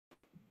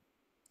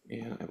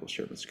And I will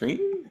share the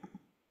screen.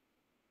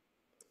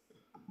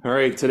 All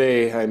right,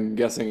 today I'm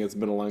guessing it's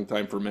been a long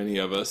time for many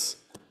of us.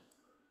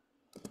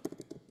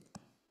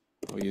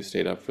 Oh, you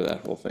stayed up for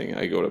that whole thing.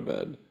 I go to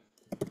bed.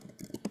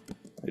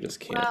 I just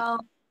can't.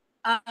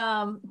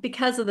 Well,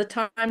 because of the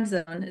time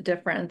zone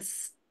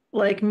difference,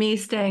 like me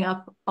staying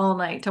up all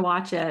night to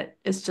watch it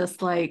is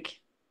just like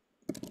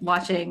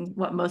watching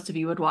what most of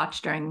you would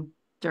watch during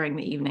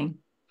the evening.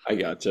 I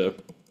gotcha.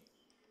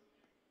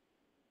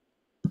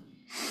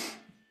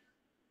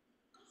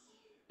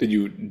 Did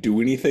you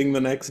do anything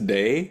the next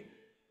day?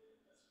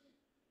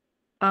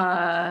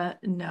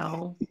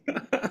 No,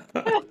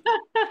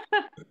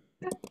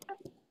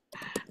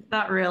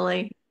 not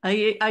really.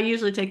 I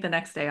usually take the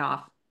next day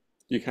off.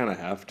 You kind of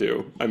have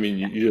to. I mean,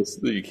 Yeah.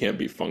 you can't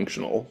be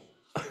functional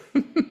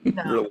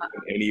No, really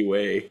in any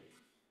way.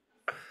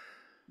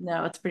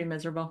 no, it's pretty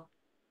miserable.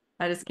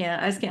 I just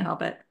can't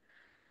help it.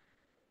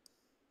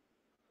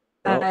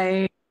 Well,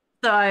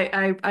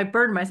 I I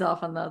burned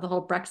myself on the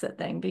whole Brexit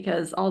thing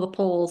because all the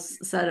polls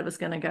said it was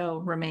going to go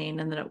remain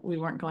and that we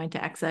weren't going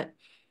to exit.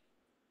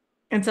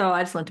 And so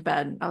I just went to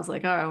bed. I was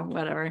like, oh,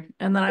 whatever.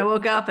 And then I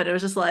woke up and it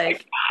was just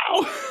like,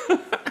 ow!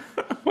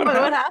 What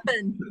what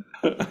happened?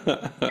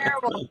 happened?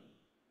 Terrible.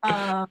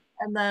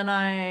 And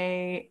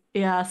then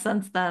yeah,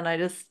 since then I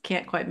just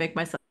can't quite make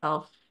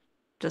myself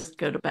just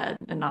go to bed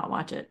and not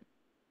watch it.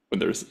 When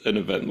there's an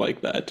event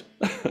like that.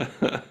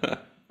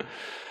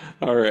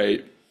 All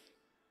right.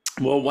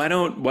 Well, why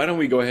don't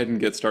we go ahead and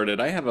get started?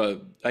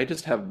 I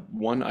just have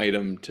one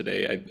item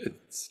today.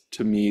 It's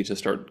to me to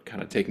start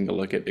kind of taking a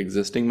look at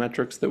existing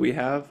metrics that we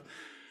have.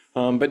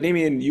 But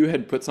Damien, you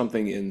had put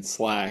something in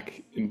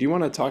Slack. Do you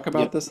want to talk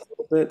about Yep. this a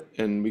little bit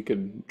and we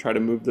could try to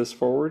move this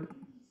forward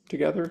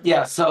together?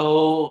 Yeah,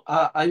 so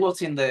I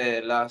was in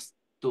the last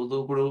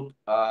to-do group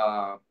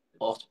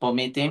OSPO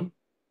meeting,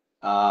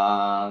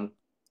 and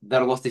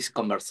there was this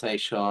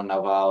conversation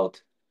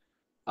about,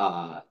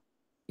 uh,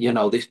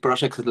 these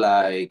projects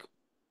like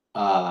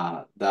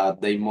that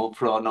they move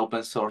from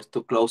open source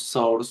to closed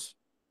source,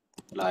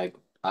 like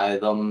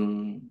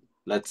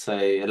let's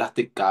say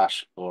Elastic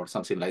Cache or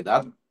something like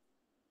that.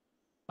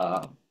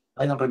 Uh,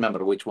 I don't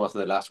remember which was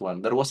the last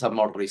one. There was a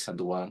more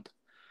recent one.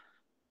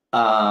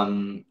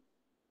 Um,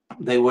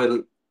 they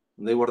were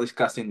they were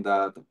discussing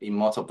that in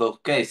most of those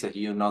cases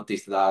you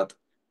notice that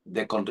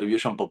the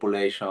contribution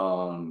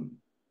population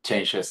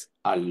changes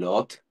a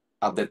lot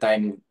at the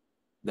time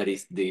there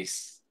is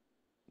this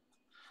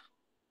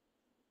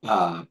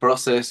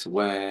process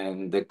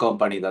when the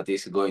company that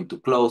is going to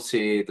close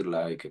it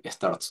like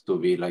starts to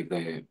be like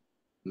the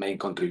main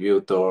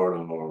contributor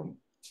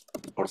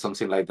or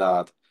something like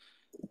that.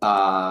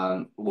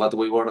 And what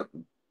we were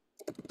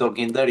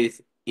talking there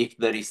is if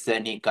there is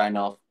any kind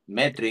of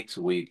metrics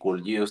we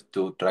could use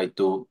to try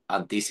to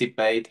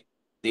anticipate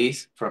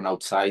this from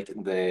outside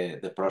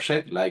the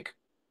project. Like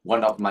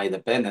one of my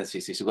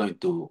dependencies is going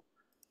to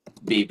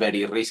be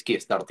very risky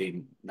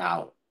starting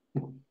now.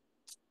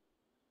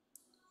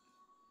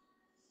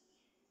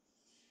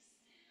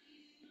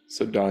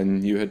 So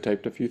Don, you had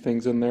typed a few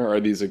things in there. Are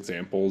these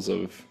examples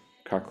of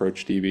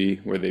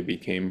CockroachDB where they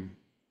became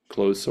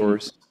closed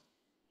source?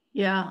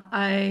 Yeah,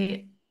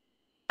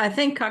 I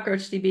think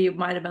CockroachDB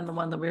might have been the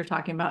one that we were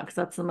talking about because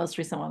that's the most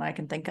recent one I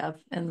can think of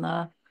in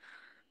the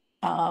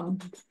um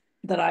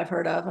that I've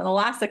heard of. And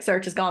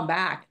Elasticsearch has gone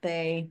back.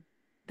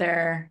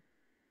 They're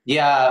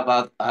Yeah,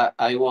 but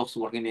I was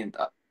working in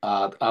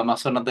at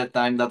Amazon at the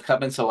time that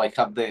happened, so I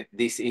have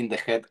this in the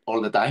head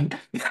all the time.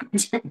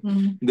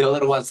 Mhm. The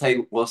other ones I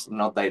was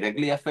not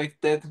directly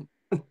affected.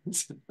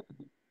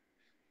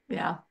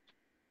 Yeah.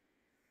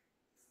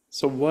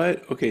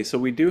 Okay, so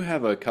we do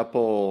have a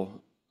couple,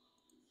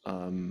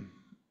 um,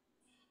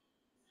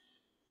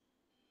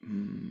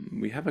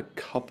 we have a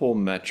couple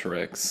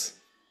metrics.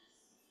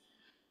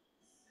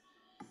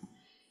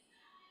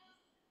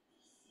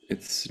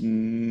 It's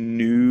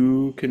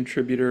new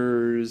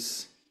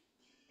contributors,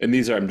 and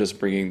I'm just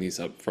bringing these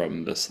up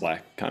from the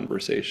Slack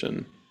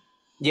conversation.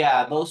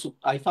 Yeah, those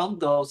I found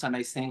those, and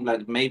I think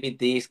like maybe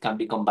these can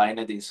be combined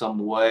in some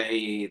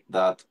way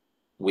that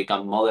we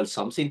can model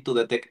something to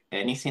detect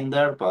anything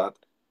there. But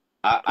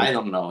I Okay.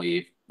 don't know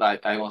if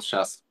I was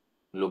just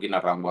looking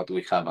around what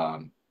we have.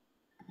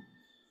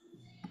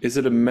 Is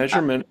it a Uh,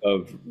 measurement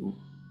of,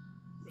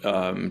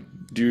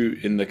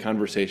 in the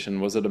conversation,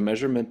 was it a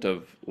measurement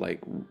of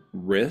like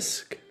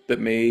risk that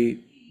may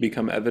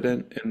become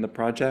evident in the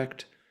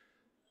project?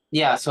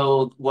 yeah.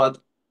 So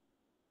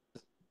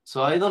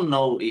I don't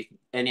know if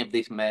any of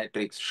these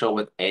metrics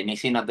showed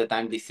anything at the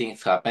time these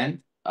things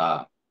happened.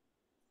 I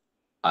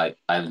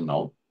don't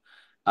know.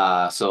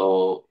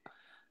 So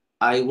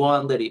I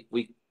wonder if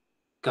we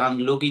can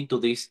look into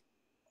this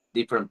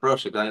different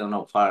project. I don't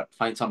know,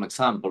 find some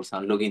examples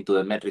and look into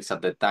the metrics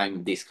at the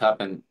time this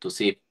happened to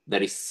see if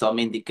there is some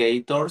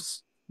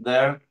indicators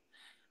there.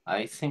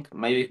 I think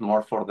maybe it's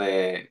more for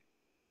the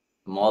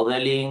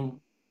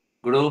modeling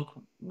group,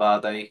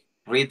 but I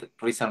read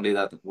recently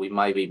that we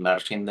might be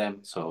merging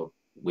them. So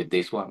with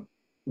this one.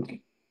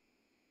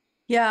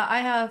 Yeah, I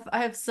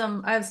have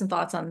some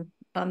thoughts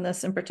on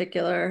this in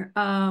particular.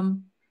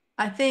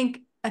 I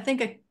think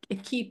a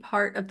key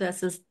part of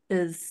this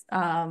is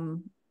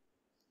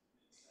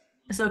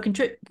so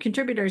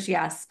contributors,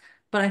 yes,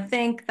 but I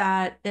think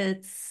that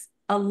it's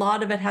a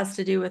lot of it has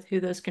to do with who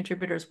those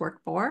contributors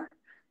work for.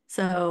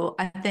 So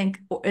I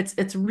think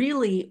it's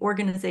really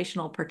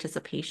organizational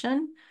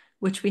participation,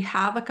 which we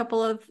have a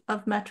couple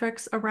of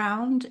metrics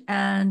around,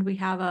 and we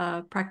have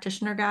a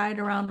practitioner guide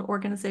around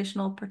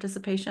organizational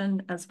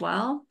participation as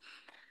well.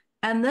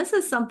 And this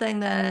is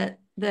something that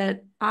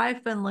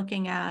I've been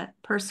looking at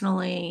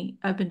personally.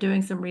 I've been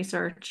doing some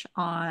research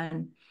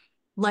on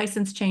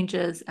license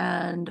changes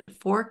and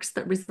forks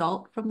that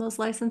result from those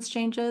license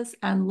changes,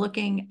 and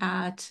looking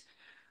at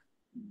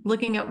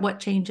what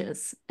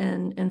changes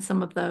in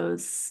some of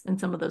those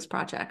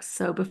projects.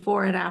 So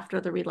before and after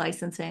the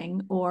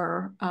relicensing,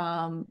 or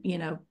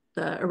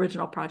the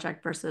original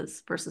project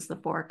versus the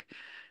fork.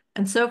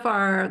 And so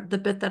far, the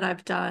bit that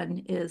I've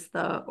done is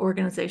the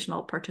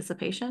organizational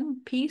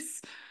participation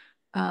piece,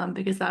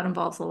 because that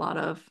involves a lot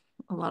of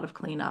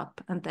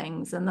cleanup and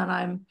things. And then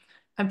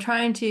I'm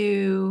trying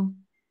to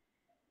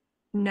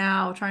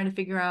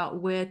figure out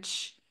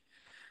which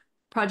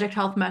project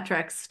health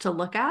metrics to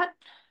look at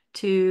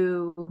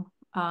to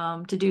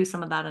do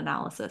some of that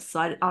analysis.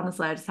 So I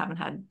just haven't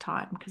had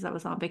time because I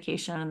was on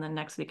vacation, and then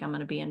next week I'm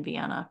going to be in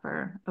Vienna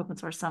for Open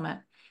Source Summit.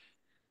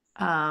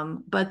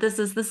 But this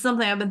is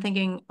something I've been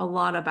thinking a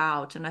lot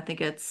about, and I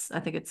think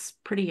it's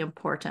pretty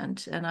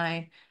important. And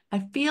I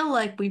feel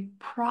like we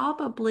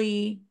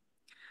probably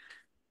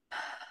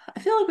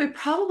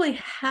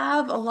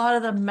have a lot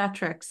of the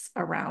metrics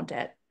around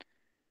it,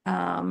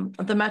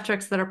 the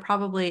metrics that are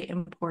probably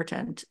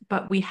important,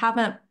 but we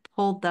haven't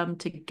pulled them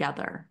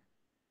together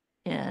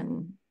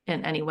in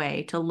any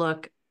way to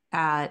look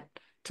at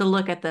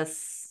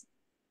this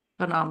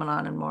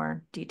phenomenon in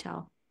more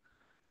detail.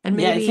 And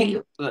Yeah, I maybe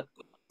think,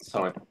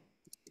 sorry.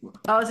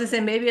 I was gonna say,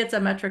 maybe it's a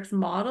metrics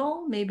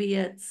model, maybe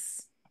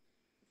it's,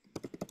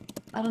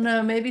 I don't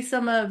know, maybe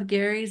some of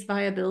Gary's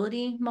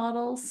viability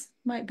models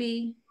might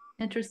be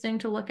interesting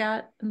to look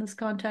at in this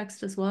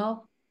context as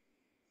well.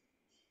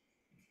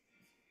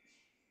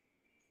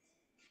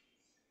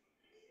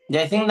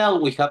 Yeah, I think now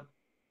we have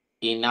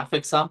enough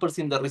examples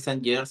in the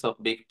recent years of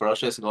big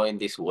projects going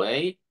this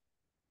way.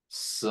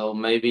 So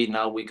maybe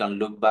now we can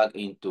look back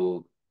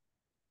into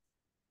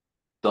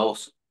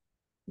those,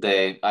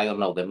 I don't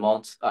know, the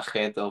months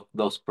ahead of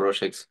those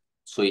projects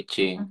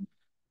switching.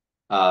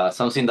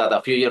 Something that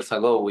a few years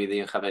ago we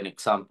didn't have any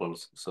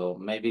examples. So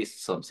maybe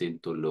it's something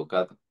to look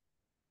at.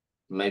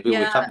 Maybe we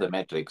have Yeah, the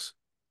metrics.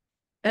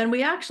 and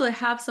we actually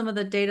have some of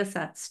the data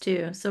sets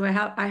too. So I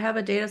have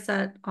a data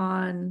set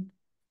on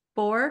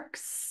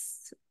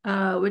forks,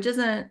 which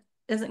isn't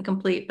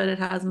complete, but it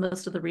has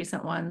most of the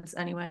recent ones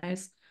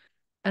anyways.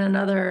 And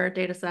another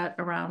data set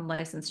around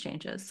license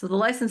changes. So the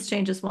license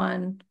changes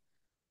one,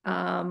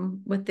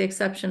 with the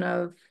exception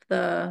of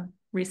the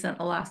recent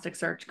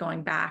Elasticsearch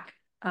going back,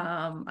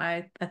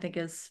 I think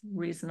is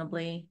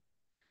reasonably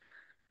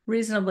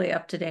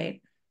up to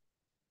date.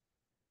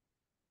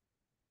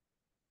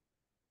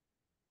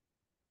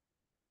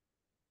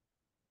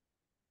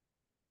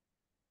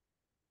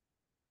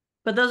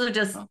 But those are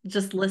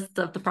just lists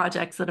of the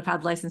projects that have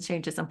had license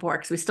changes and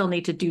forks. We still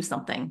need to do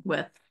something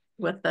with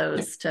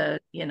those to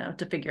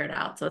figure it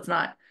out. So it's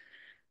not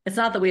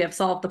that we have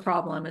solved the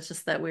problem. It's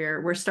just that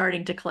we're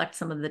starting to collect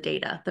some of the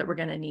data that we're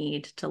going to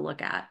need to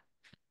look at,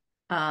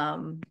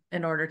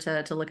 in order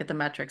to look at the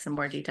metrics in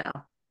more detail.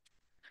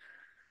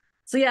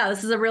 So yeah,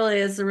 this is a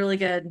really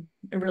good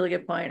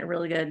point, a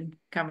really good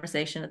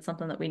conversation. It's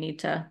something that we need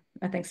to,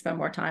 I think, spend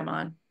more time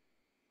on.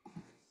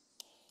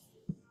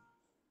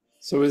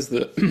 So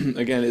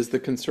again, is the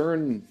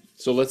concern,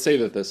 so let's say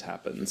that this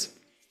happens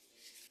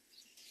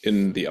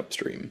in the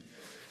upstream,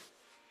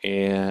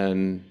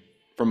 and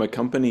from a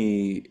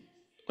company,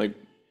 like,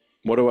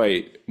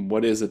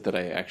 what is it that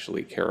I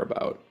actually care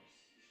about?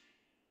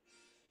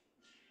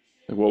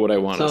 Like, what would I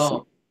want to see?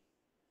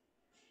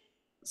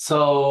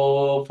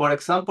 So for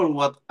example,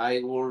 what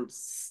I would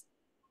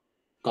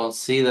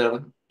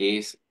consider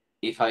is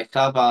if I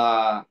have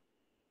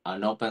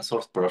an open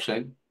source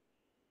project,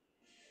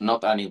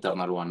 not an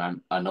internal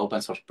one, an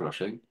open source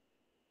project,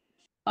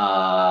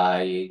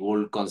 I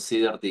will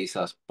consider this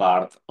as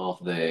part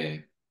of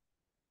the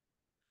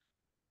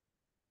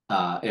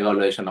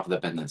evaluation of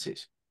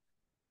dependencies.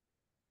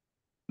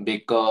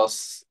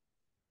 Because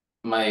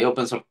my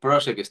open source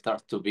project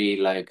starts to be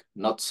like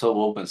not so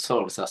open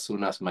source as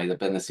soon as my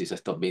dependencies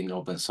stop being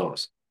open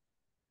source.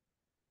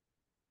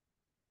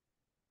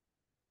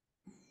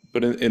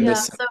 But in Yeah,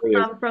 this so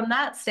scenario, from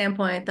that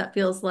standpoint, that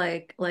feels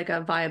like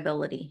a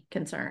viability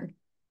concern.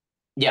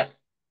 Yeah.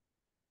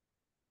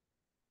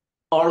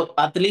 Or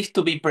at least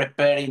to be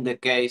prepared in the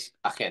case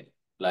ahead.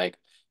 Like,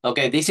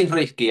 okay, this is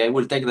risky. I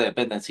will take the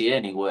dependency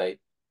anyway,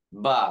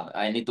 but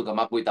I need to come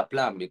up with a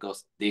plan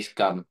because this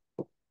can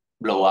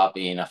blow up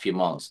in a few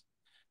months.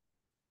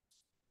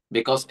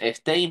 Because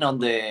staying on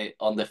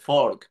the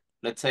fork,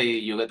 let's say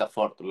you get a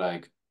fork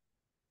like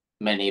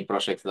many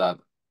projects that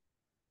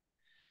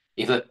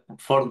If the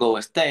fork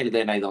goes stale,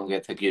 then I don't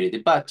get security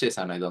patches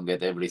and I don't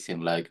get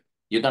everything. Like,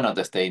 you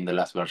cannot stay in the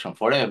last version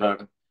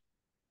forever,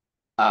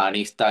 and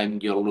each time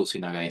you're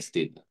losing against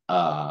it.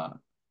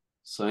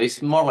 So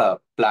it's more a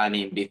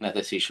planning, business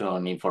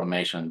decision,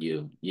 information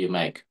you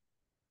make.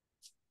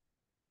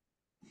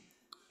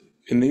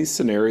 In these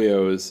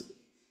scenarios,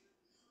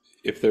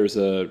 if there's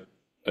an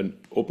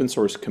open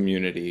source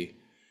community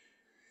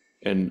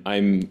and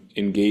I'm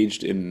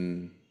engaged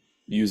in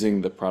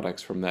using the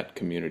products from that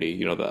community,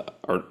 you know, the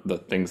art, the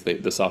things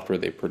the software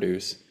they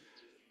produce,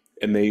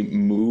 and they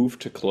move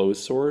to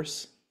closed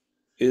source,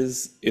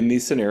 is in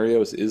these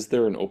scenarios, is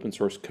there an open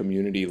source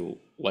community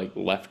like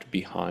left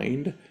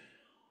behind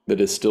that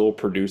is still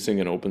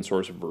producing an open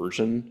source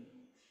version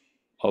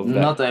of that?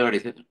 Not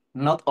everything,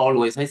 not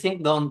always. I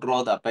think Don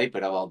wrote a paper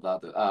about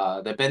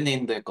that.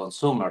 Depending the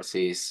consumers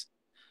is,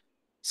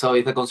 so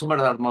if the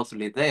consumers are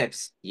mostly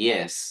devs,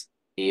 yes.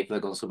 If the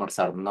consumers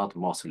are not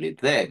mostly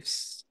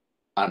devs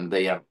and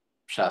they are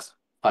just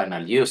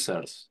final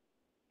users,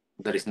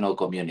 there is no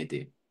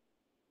community.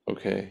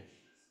 Okay.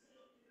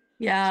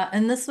 Yeah,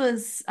 and this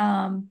was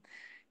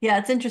yeah,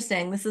 it's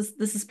interesting. This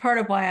is part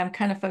of why I'm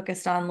kind of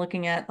focused on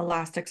looking at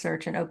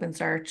Elasticsearch and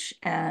OpenSearch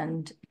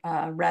and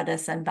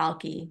Redis and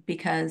Valky,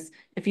 because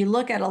if you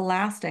look at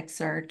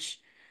Elasticsearch,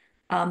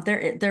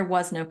 there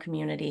was no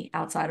community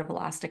outside of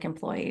Elastic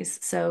employees.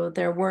 So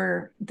there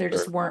Sure.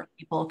 just weren't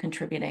people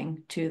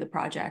contributing to the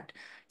project.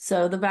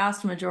 So the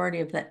vast majority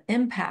of the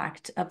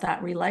impact of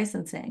that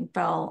relicensing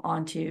fell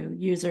onto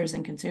users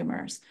and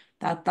consumers.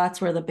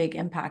 That's where the big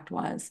impact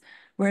was.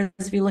 Whereas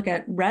if you look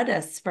at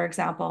Redis, for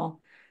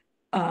example,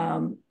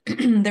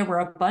 there were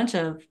a bunch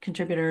of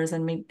contributors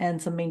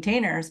and some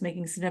maintainers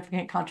making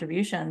significant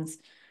contributions,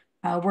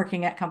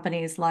 working at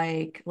companies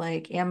like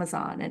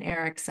Amazon and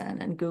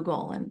Ericsson and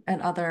Google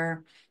and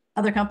other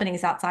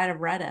companies outside of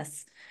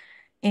Redis.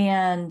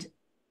 And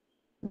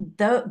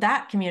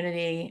that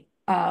community,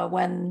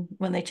 when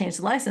they changed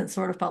the license,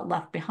 sort of felt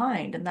left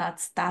behind, and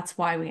that's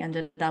why we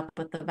ended up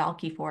with the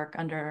Valky fork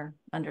under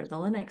the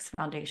Linux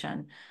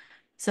Foundation.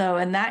 So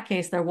in that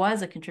case, there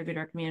was a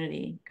contributor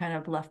community kind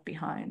of left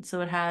behind.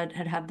 So it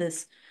had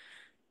this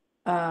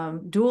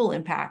dual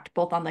impact,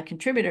 both on the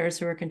contributors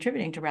who were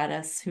contributing to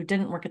Redis, who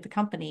didn't work at the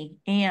company,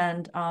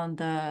 and on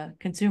the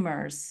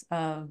consumers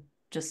of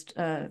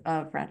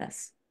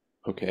Redis.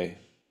 Okay.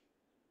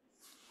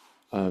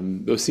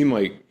 Those seem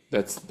like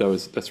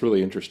that's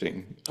really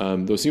interesting.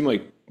 Those seem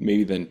like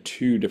maybe then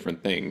two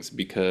different things,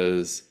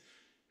 because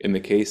in the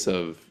case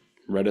of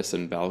Redis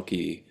and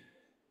Valky,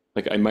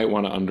 like I might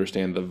want to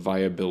understand the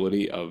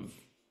viability of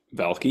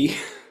Valky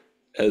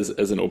as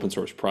an open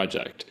source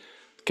project.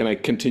 Can I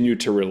continue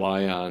to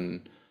rely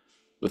on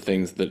the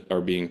things that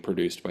are being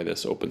produced by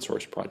this open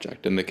source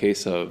project? In the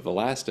case of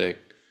Elastic,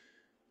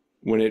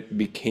 when it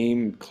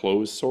became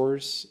closed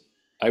source,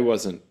 I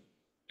wasn't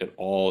at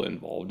all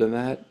involved in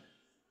that.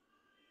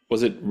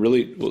 Was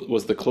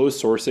the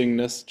closed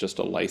sourcingness just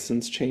a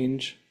license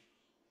change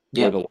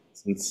where Yeah. the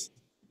license,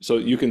 so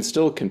you can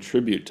still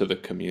contribute to the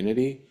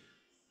community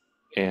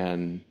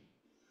and,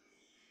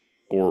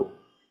 or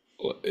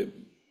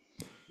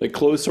like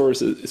closed source,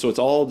 so it's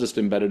all just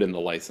embedded in the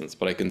license,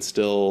 but I can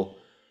still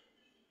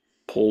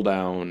pull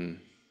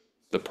down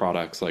the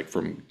products like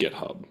from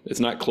GitHub. It's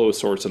not closed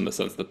source in the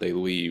sense that they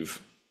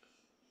leave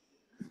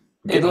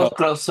It was GitHub.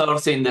 closed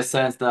source in the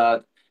sense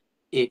that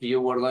if you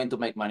were going to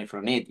make money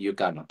from it, you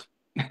cannot.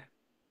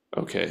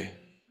 Okay.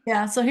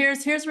 Yeah, so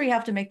here's where you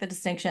have to make the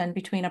distinction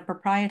between a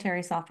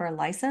proprietary software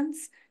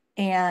license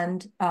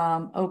and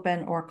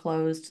open or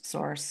closed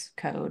source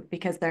code,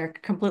 because they're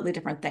completely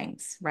different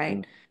things,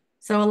 right?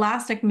 So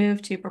Elastic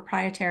moved to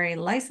proprietary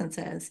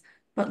licenses,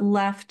 but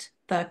left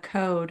the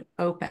code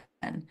open.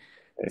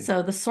 Okay.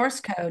 So the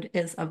source code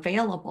is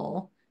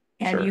available,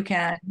 and Sure.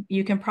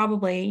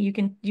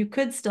 you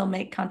could still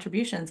make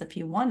contributions if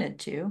you wanted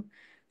to.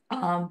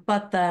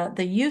 But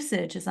the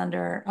usage is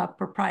under a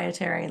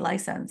proprietary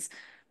license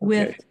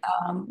Okay.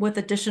 with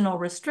additional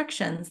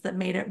restrictions that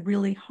made it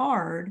really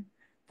hard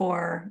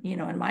for,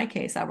 in my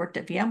case, I worked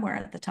at VMware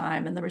at the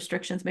time, and the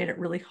restrictions made it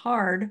really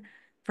hard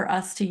for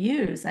us to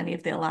use any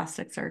of the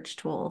Elasticsearch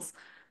tools,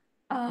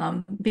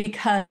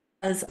 because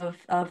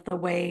of the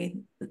way,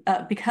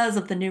 because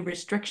of the new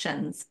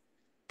restrictions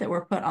that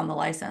were put on the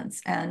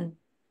license.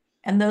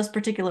 And those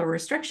particular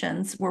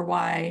restrictions were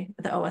why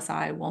the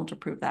OSI won't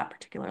approve that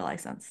particular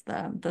license,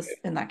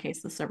 in that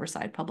case, the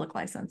server-side public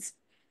license.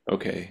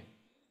 Okay.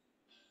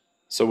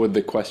 So would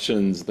the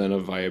questions then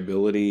of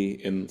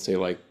viability in, say,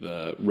 like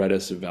the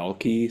Redis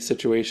Valky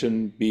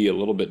situation be a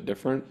little bit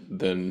different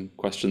than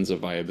questions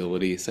of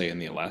viability, say, in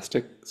the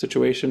Elastic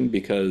situation?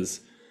 Because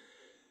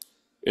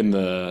in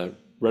the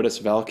Redis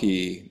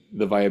Valky,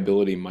 the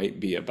viability might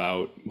be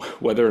about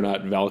whether or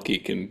not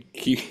Valky can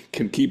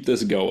keep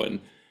this going.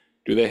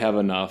 Do they have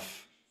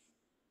enough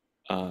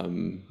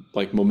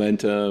like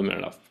momentum and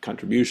enough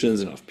contributions,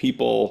 enough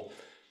people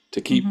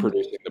to keep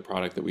producing the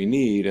product that we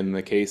need? In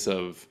the case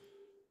of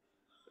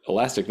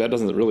Elastic, that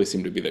doesn't really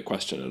seem to be the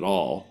question at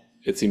all.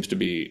 It seems to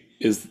be,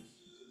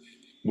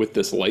 with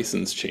this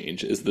license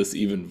change, is this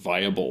even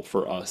viable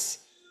for us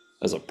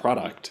as a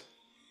product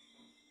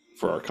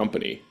for our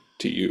company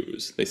to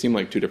use? They seem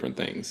like two different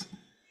things.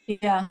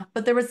 Yeah,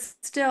 but there was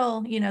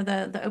still,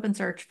 the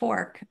OpenSearch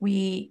fork,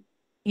 we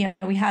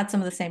had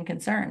some of the same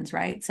concerns,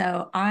 right?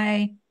 So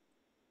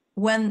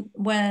when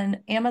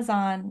the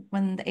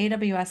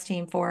AWS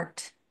team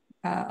forked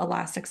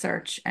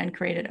Elasticsearch and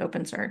created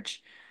OpenSearch,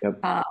 Yep.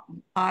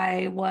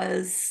 I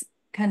was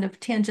kind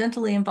of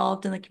tangentially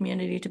involved in the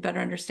community to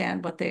better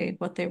understand what they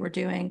were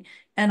doing,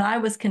 and I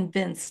was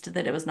convinced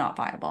that it was not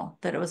viable,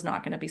 that it was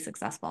not going to be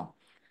successful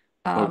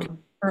Okay.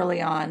 early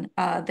on.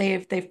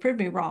 They've proved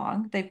me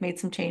wrong. They've made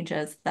some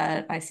changes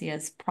that I see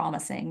as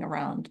promising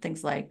around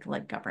things like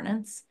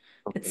governance.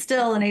 It's Okay.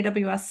 still an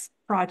AWS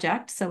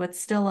project, so it's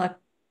still a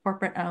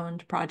corporate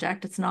owned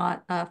project. It's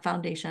not a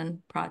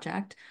foundation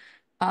project.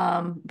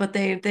 But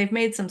they've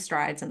made some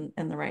strides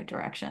in the right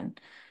direction.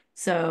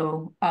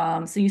 So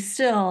you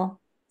still,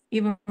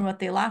 even with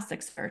the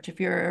Elasticsearch, if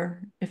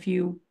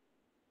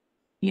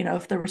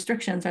the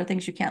restrictions are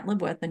things you can't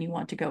live with and you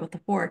want to go with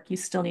the fork, you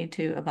still need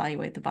to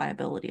evaluate the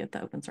viability of the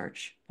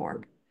OpenSearch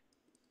fork.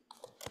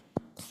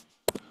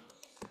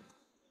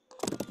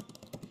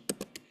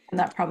 And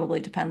that probably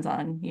depends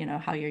on,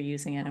 how you're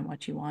using it and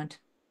what you want.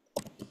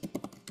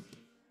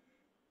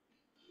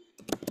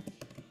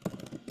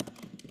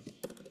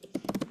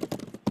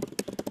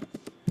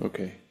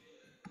 Okay.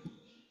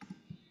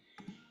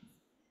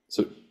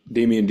 So,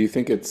 Damien, do you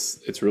think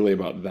it's really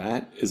about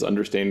that? Is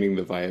understanding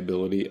the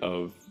viability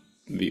of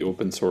the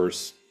open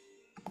source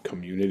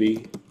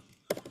community?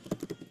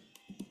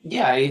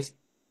 Yeah,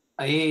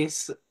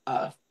 it's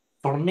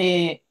for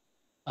me,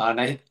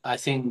 and I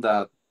think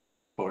that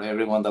for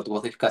everyone that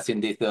was discussing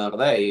this the other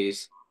day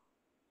is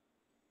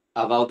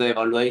about the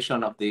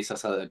evaluation of this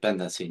as a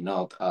dependency,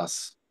 not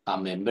as a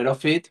member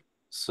of it.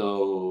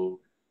 So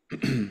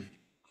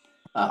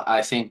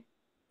I think,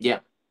 yeah,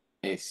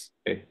 it's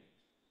Okay.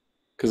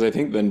 Because I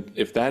think then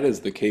if that is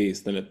the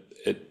case, then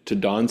to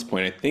Don's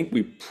point, I think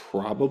we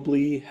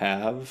probably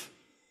have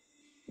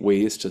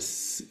ways to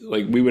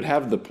like we would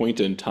have the point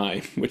in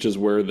time, which is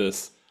where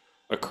this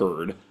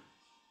occurred,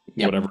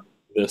 yeah, whatever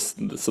this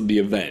the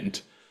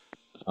event,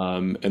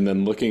 and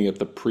then looking at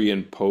the pre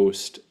and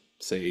post,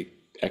 say,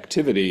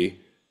 activity,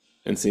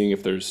 and seeing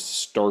if there's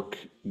stark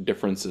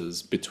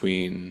differences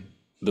between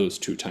those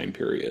two time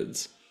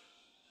periods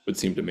would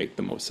seem to make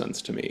the most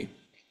sense to me.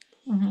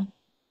 Mhm.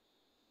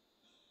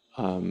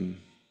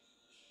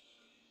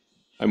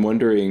 I'm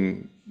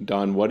wondering,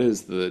 Don, what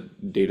is the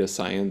data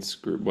science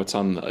group? What's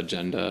on the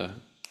agenda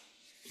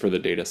for the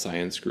data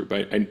science group?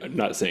 I'm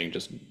not saying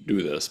just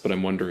do this, but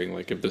I'm wondering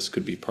like if this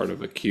could be part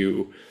of a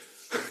queue,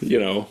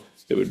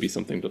 it would be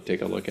something to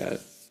take a look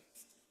at.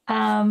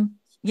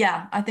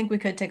 Yeah, I think we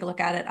could take a look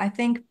at it. I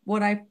think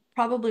what I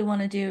probably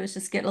want to do is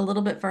just get a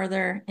little bit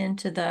further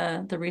into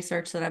the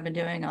research that I've been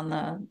doing on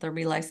the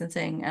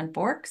relicensing and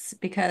forks,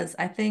 because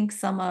I think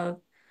some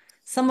of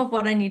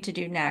what I need to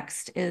do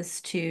next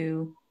is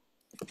to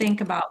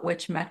think about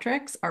which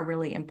metrics are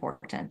really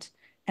important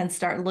and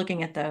start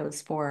looking at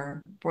those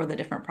for the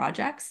different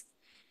projects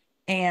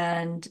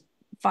and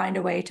find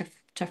a way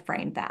to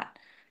frame that.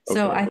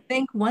 So Okay. I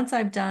think once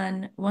I've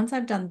done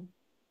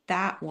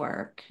that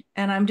work,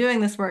 and I'm doing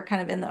this work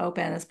kind of in the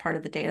open as part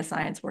of the data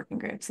science working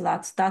group. So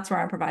that's where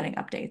I'm providing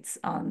updates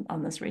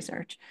on this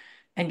research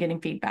and getting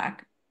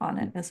feedback on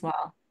it as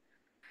well.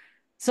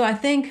 So I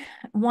think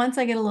once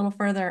I get a little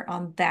further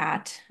on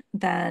that,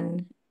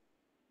 then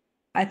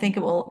I think it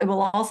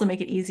will also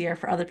make it easier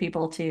for other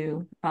people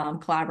to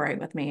collaborate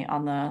with me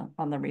on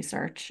the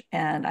research,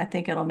 and I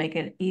think it'll make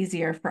it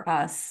easier for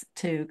us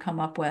to come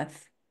up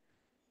with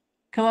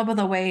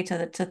a way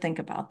to think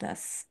about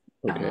this.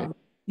 Okay.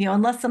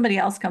 Unless somebody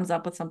else comes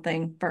up with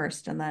something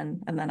first, and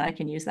then I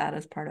can use that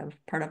as part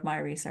of my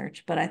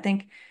research. But I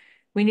think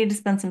we need to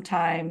spend some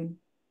time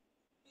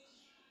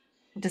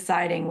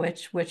deciding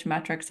which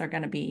metrics are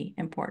going to be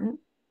important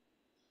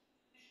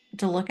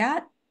to look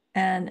at,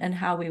 and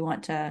how we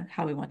want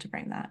to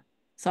bring that.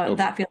 So Okay.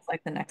 that feels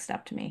like the next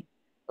step to me.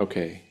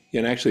 Okay.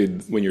 And actually,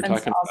 when you're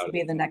Tends to talking also about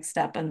be the next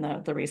step in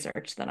the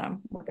research that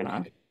I'm working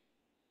on. okay,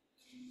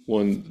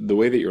 well, the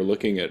way that you're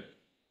looking at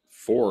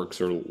forks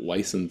or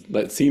license,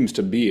 that seems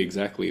to be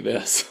exactly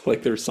this.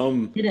 Like there's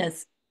some, It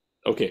is.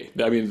 okay,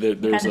 I mean,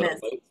 there's Kind of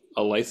is.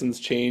 a license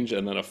change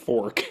and then a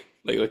fork.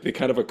 Like they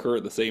kind of occur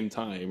at the same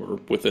time or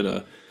within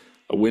a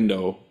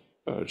window,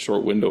 a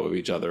short window of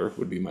each other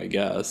would be my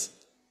guess.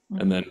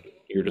 And Mhm. then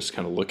you're just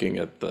kind of looking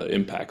at the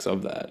impacts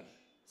of that.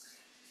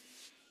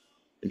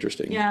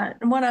 Interesting. Yeah,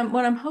 and what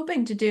I'm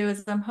hoping to do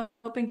is I'm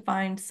hoping to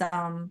find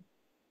some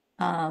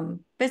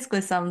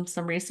basically some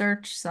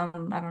research,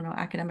 some, I don't know,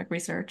 academic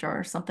research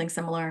or something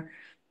similar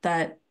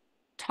that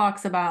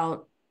talks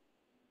about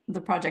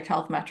the project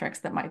health metrics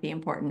that might be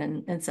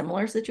important in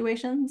similar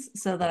situations,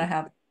 so that I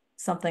have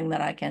something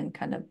that I can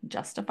kind of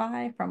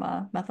justify from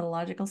a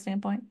methodological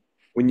standpoint.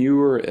 When you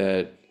were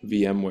at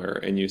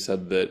VMware and you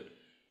said that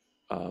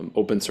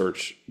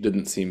OpenSearch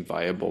didn't seem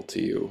viable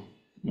to you,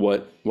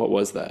 what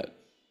was that?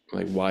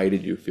 Like, why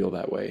did you feel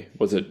that way?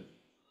 Was it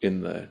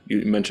in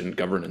you mentioned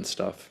governance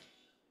stuff.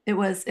 It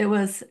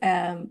was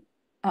a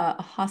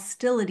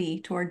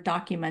hostility toward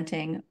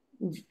documenting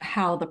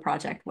how the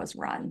project was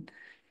run.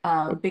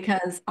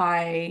 Because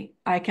I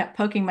kept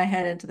poking my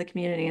head into the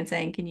community and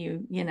saying, can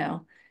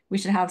we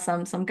should have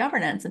some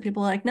governance. And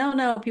people are like,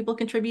 no, people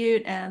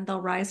contribute and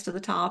they'll rise to the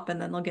top and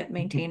then they'll get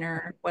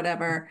maintainer,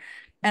 whatever.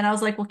 And I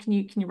was like, well, can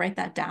you write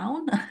that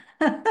down?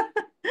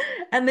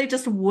 And they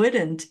just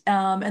wouldn't.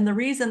 And the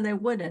reason they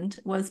wouldn't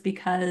was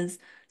because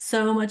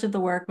so much of the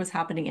work was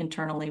happening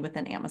internally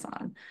within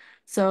Amazon.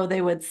 So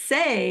they would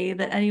say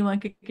that anyone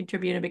could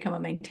contribute and become a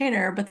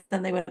maintainer, but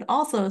then they would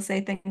also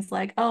say things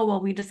like, oh,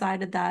 well, we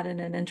decided that in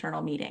an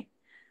internal meeting,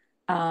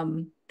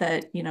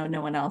 that,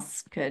 no one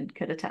else could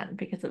attend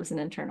because it was an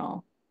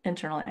internal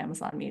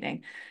Amazon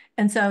meeting.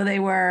 And so they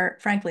were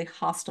frankly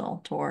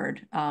hostile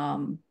toward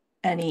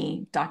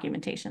any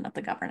documentation of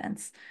the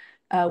governance,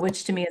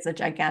 which to me is a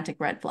gigantic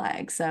red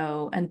flag.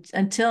 So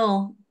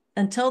until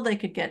they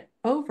could get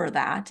over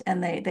that,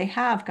 and they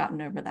have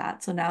gotten over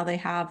that. So now they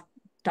have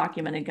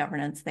documented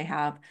governance. They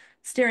have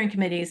steering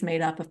committees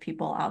made up of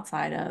people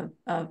outside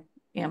of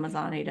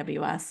Amazon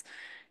AWS.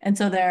 And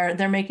so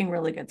they're making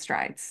really good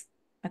strides,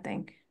 I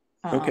think.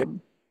 Okay.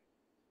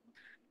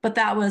 But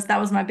that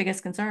was my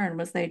biggest concern,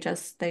 was they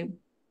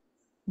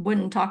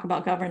wouldn't talk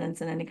about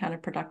governance in any kind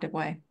of productive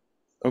way,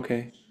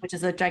 Okay. which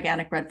is a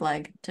gigantic red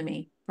flag to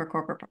me for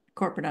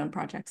corporate owned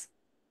projects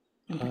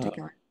in Uh,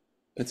 particular.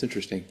 that's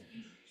interesting.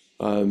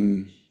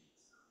 Um,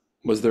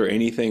 was there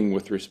anything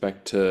with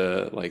respect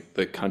to like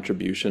the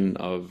contribution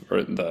of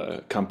or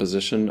the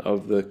composition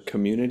of the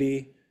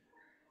community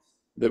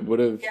that would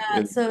have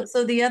Yeah,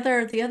 so the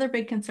other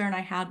big concern I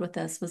had with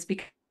this was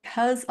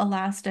because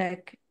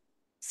Elastic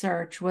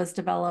Search was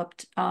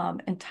developed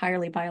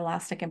entirely by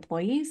Elastic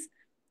employees.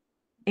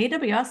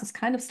 AWS is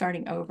kind of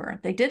starting over.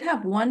 They did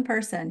have one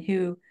person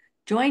who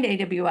joined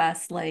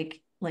AWS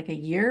like a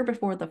year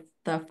before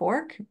the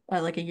fork,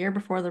 like a year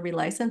before the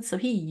relicense. So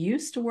he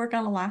used to work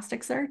on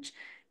Elasticsearch,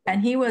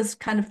 and he was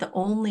kind of the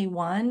only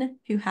one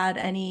who had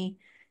any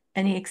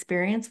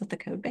experience with the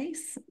code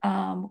base,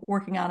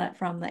 working on it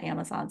from the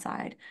Amazon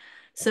side.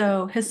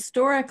 So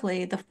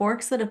historically, the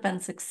forks that have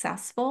been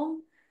successful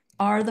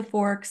are the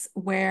forks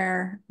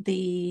where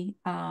the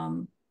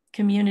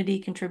community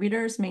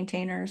contributors,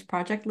 maintainers,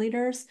 project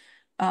leaders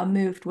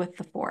moved with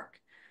the fork.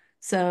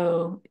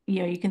 So,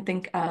 you can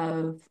think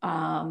of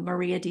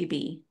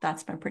MariaDB,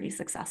 that's been pretty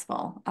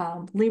successful.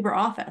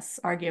 LibreOffice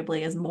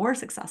arguably is more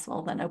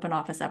successful than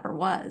OpenOffice ever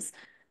was.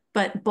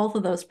 But both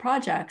of those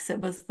projects,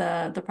 it was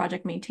the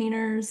project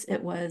maintainers,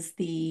 it was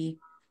the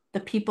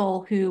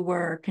people who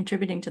were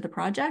contributing to the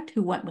project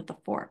who went with the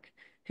fork,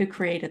 who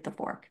created the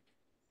fork.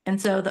 And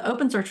so the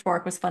OpenSearch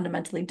fork was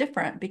fundamentally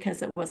different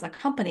because it was a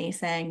company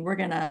saying,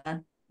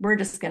 we're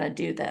just gonna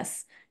do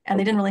this. And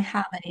they okay, didn't really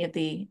have any of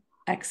the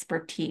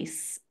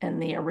expertise in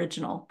the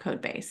original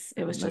code base.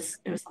 It was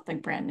something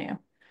brand new.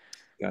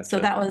 So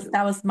gotcha.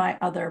 that was my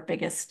other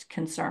biggest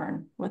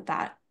concern with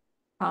that.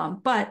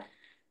 But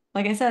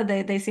like I said,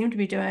 they seem to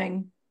be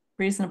doing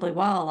reasonably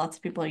well. Lots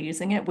of people are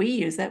using it. We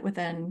use it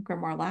within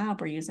Grimoire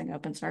Lab. We're using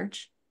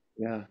OpenSearch.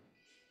 Yeah.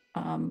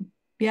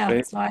 Yeah,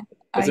 I- so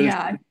That's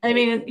yeah, interesting. I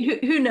mean,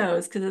 who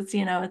knows? Because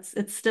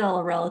it's still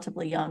a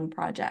relatively young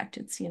project.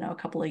 It's, a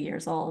couple of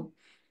years old.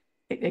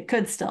 It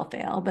could still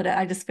fail, but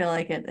I just feel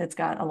like it's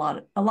got a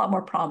lot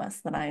more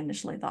promise than I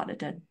initially thought it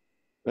did.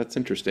 That's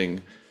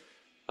interesting.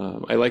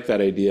 I like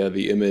that idea,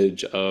 the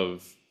image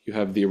of you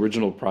have the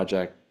original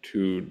project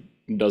who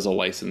does a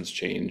license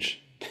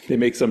change. They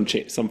make some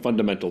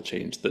fundamental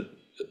change that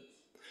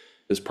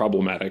is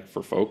problematic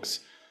for folks,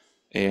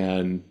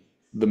 and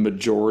the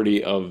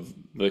majority of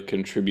the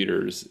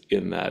contributors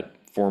in that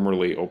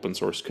formerly open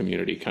source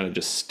community kind of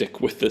just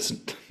stick with this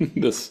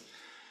this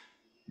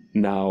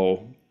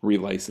now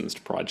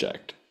relicensed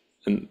project,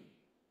 and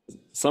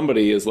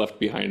somebody is left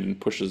behind and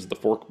pushes the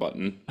fork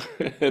button,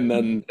 and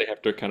then they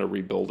have to kind of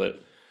rebuild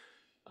it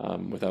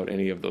without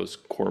any of those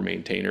core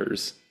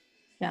maintainers.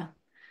 Yeah.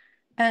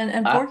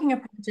 And Uh, forking a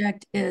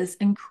project is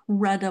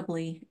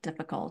incredibly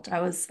difficult.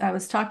 I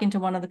was talking to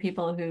one of the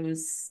people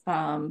who's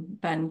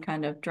been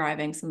kind of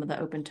driving some of the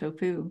open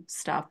tofu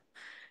stuff,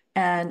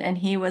 and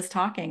he was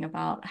talking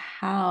about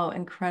how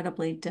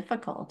incredibly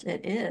difficult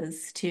it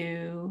is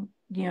to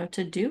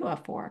do a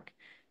fork,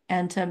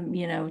 and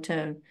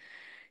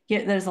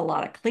there's a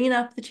lot of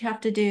cleanup that you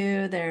have to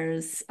do.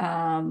 There's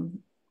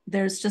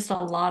just a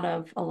lot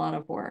of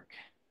work,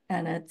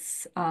 and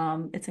it's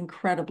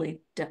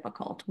incredibly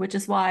difficult, which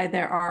is why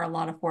there are a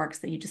lot of forks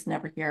that you just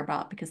never hear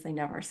about because they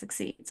never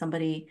succeed.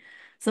 Somebody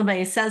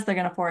says they're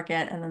going to fork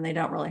it, and then they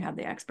don't really have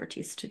the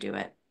expertise to do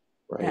it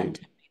and Right.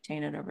 to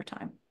maintain it over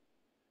time.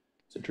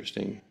 It's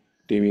interesting.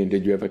 Damien,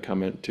 did you have a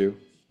comment too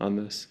on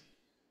this?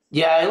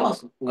 yeah, I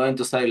was going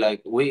to say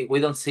like we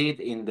don't see it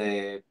in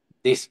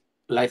this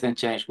license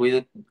change.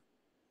 We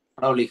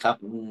probably have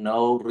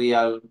no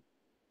real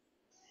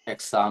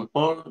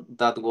example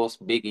that was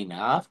big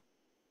enough,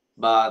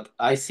 but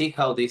I see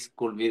how this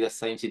could be the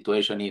same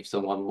situation if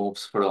someone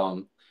moves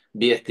from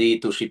BSD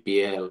to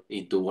GPL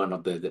into one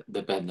of the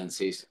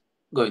dependencies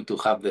going to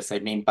have the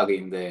same impact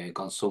in the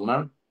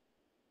consumer.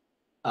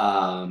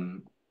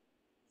 But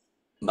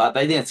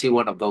I didn't see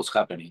one of those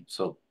happening,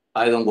 so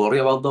I don't worry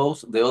about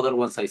those. The other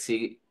ones I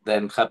see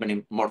them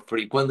happening more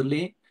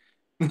frequently.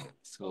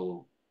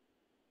 So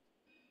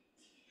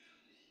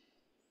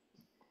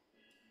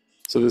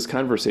So this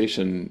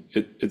conversation,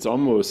 it's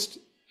almost,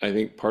 I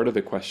think part of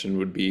the question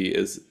would be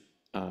is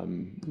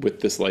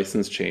with this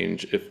license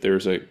change, if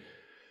there's a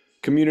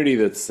community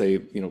that's say,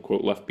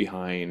 quote, left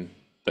behind,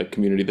 that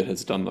community that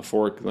has done the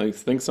fork, I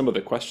think some of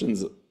the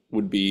questions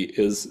would be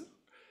is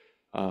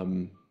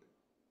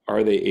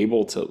are they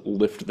able to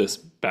lift this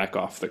back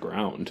off the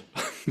ground?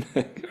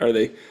 Are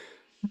they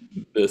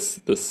this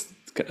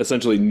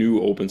essentially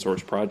new open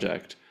source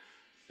project,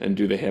 and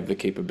do they have the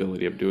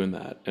capability of doing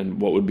that?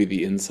 And what would be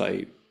the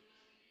insight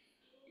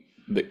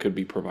that could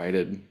be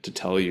provided to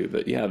tell you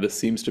that, yeah, this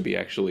seems to be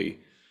actually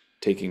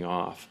taking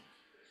off,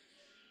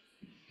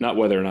 not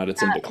whether or not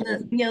it's in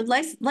decline.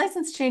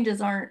 License changes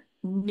aren't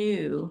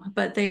new,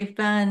 but they've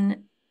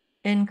been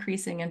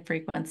increasing in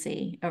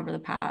frequency over the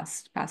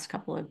past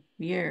couple of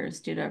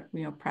years due to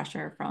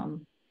pressure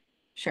from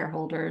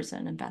shareholders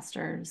and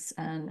investors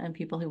and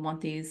people who want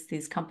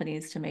these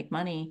companies to make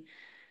money.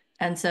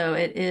 And so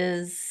it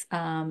is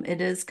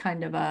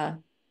kind of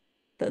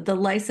the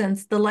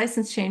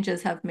license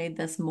changes have made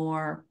this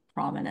more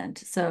prominent.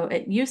 So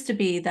it used to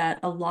be that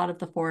a lot of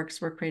the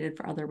forks were created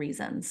for other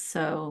reasons.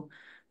 So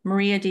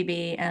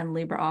MariaDB and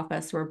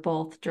LibreOffice were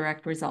both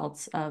direct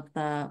results of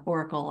the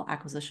Oracle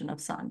acquisition of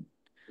Sun.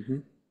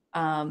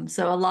 Mhm.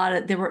 So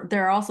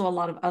there are also a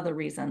lot of other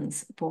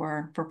reasons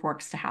for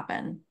forks to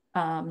happen,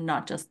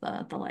 not just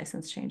the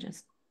license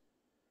changes.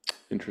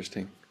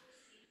 Interesting.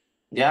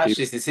 yeah, Dave,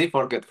 GCC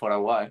forget for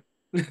a while.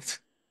 what's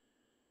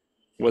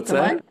The what?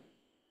 that?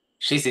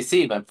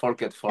 GCC went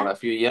forget for Yeah. a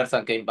few years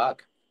and came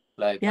back.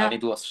 And Yeah.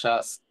 it was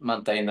just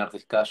maintainer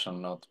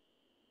discussion, not.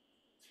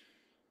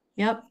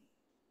 Yep.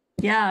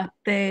 Yeah,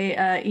 they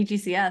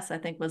EGCS I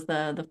think was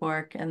the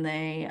fork, and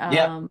they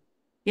Yeah,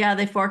 yeah,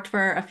 they forked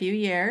for a few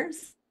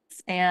years,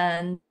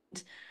 and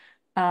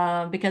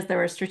because there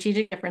were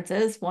strategic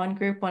differences, one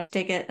group wanted to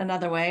take it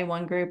another way,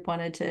 one group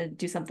wanted to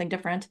do something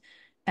different,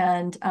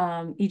 and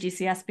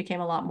EGCS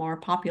became a lot more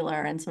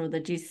popular, and so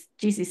the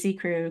GCC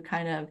crew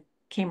kind of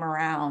came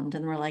around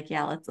and were like,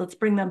 yeah, let's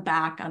bring them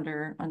back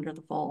under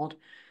the fold.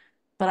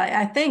 But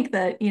I think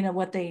that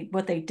what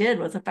they did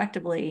was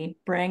effectively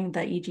bring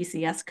the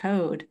EGCS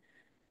code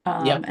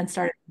yeah, and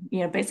started,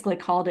 basically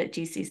called it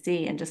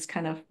GCC and just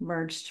kind of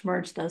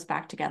merged those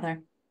back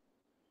together.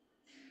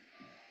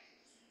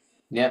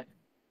 yeah.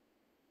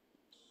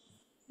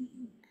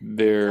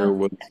 There So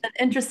was, it's an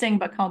interesting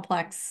but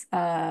complex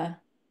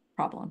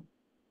problem.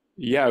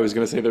 yeah, I was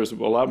going to say there's a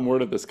lot more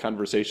to this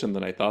conversation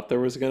than I thought there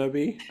was going to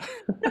be.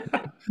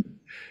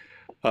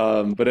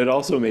 But it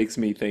also makes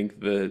me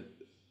think that,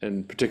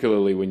 and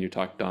particularly when you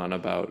talked, Don,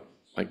 about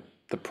like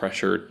the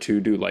pressure to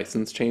do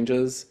license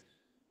changes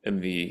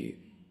and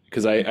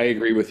because I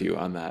agree with you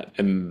on that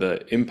and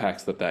the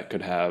impacts that that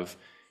could have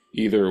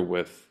either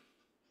with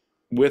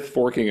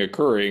forking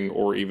occurring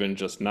or even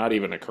just not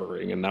even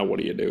occurring. And now what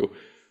do you do?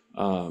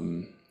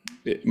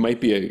 It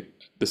might be I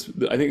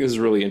think this is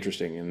really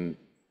interesting, and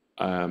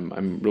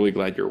I'm really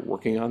glad you're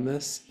working on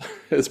this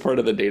as part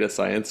of the data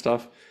science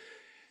stuff,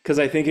 because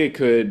I think it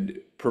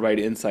could provide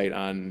insight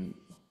on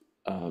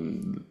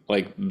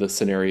like the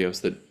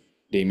scenarios that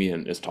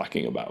Damien is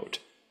talking about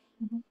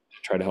Mhm.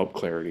 to try to help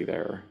clarity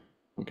there.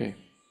 Okay,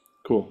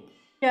 cool.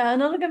 Yeah,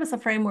 and it'll give us a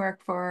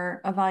framework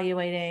for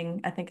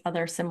evaluating, I think,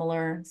 other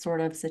similar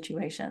sort of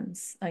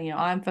situations.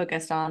 I'm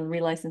focused on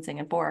relicensing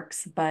and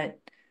forks, but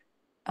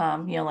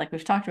like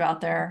we've talked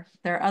about, there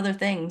are other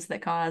things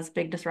that cause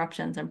big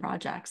disruptions in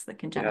projects that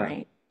can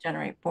Yeah,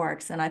 generate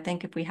forks. And I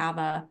think if we have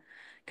a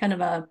kind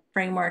of a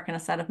framework and a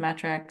set of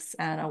metrics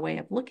and a way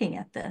of looking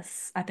at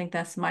this, I think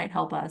this might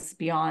help us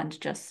beyond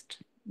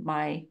just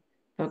my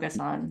focus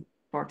on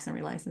forks and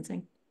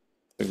relicensing.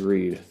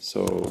 agreed.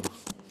 So,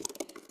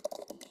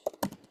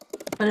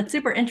 But it's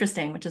super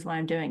interesting, which is why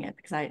I'm doing it,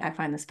 because I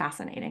find this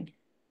fascinating.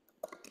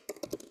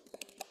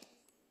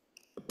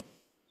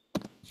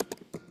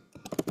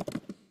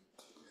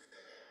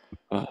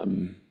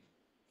 and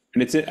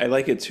I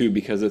like it too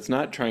because it's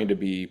not trying to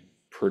be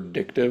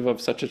predictive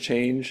of such a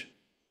change,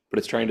 but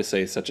it's trying to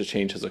say such a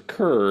change has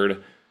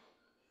occurred.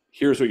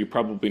 Here's what you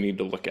probably need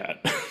to look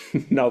at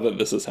now that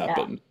this has Yeah.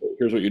 happened.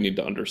 Here's what you need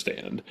to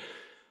understand.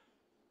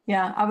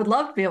 Yeah, I would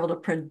love to be able to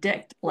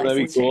predict Wouldn't that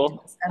be license cool?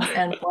 changes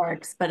and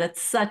forks, but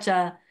it's such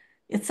a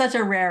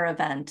rare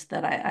event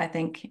that I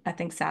think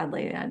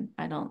sadly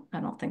I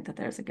don't think that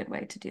there's a good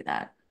way to do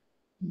that.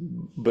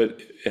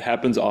 But it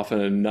happens often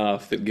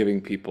enough that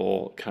giving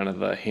people kind of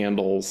the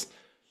handles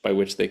by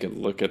which they can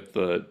look at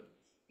the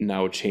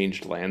now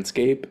changed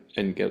landscape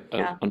and get an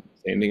Yeah.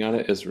 understanding on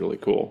it is really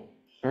cool.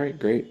 All right,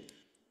 great.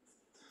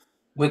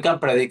 We can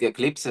predict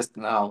eclipses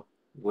now.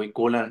 We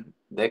couldn't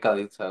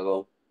decades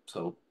ago,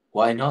 so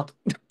why not?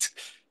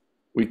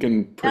 We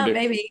can Yeah, predict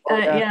maybe.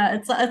 forecast.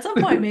 Yeah, at some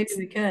point maybe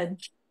we could.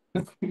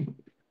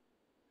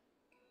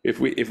 If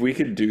we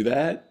could do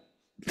that,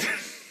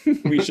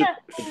 we should Yeah,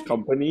 start a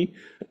company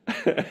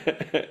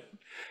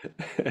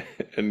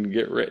and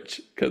get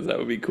rich because that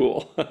would be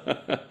cool.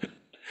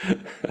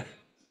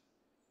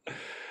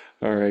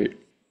 All right.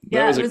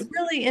 That yeah, was it a was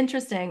really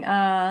interesting.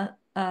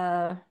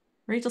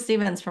 Rachel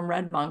Stevens from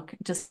Red Monk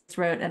just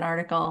wrote an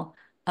article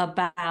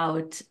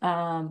about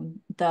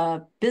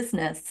the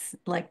business,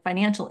 like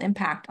financial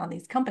impact on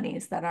these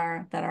companies that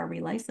are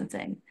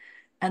relicensing.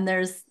 And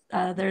there's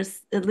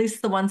at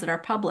least the ones that are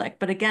public,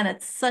 but again,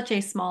 it's such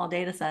a small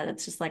data set.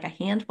 It's just like a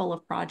handful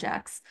of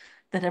projects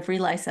that have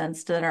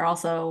relicensed that are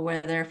also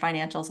where their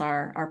financials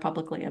are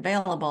publicly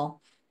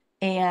available.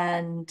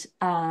 And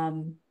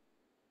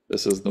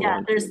this is the yeah,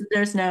 one.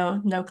 there's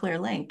no clear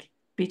link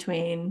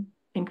between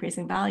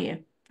increasing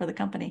value for the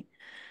company.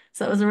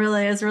 So it was a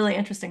really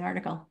interesting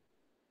article.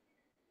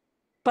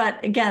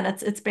 But again,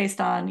 it's based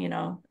on, you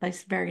know, a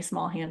very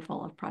small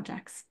handful of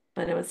projects.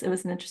 But it was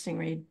an interesting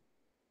read.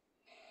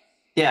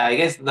 Yeah, I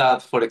guess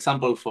that, for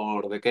example,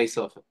 for the case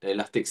of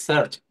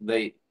Elasticsearch,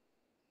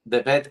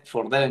 the bet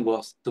for them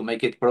was to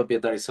make it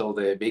proprietary so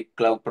the big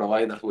cloud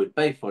providers will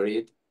pay for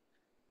it.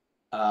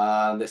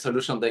 The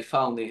solution they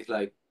found is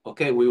like,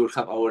 okay, we will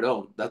have our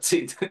own. That's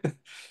it.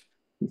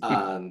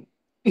 And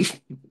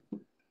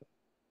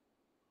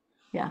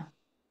Yeah.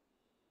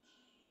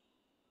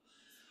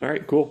 All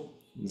right, cool.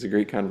 It's a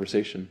great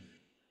conversation.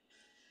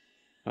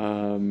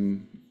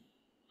 Um,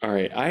 all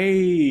right,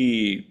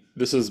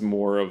 this is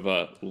more of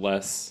a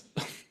less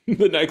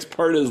the next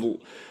part is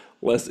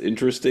less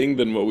interesting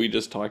than what we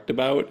just talked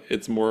about.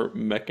 It's more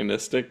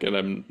mechanistic, and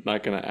I'm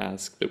not going to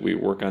ask that we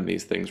work on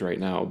these things right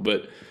now,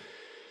 but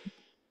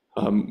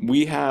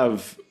we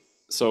have,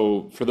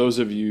 so for those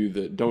of you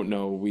that don't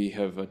know, we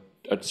have a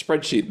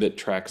spreadsheet that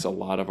tracks a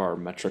lot of our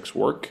metrics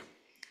work.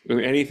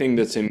 Anything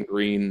that's in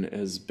green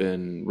has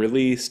been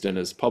released and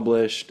is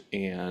published,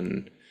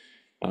 and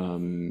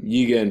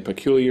Yiga and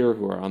Peculiar,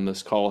 who are on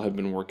this call, have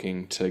been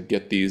working to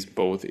get these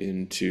both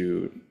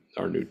into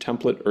our new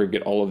template, or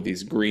get all of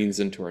these greens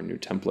into our new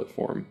template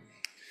form.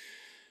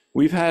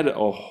 We've had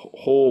a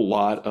whole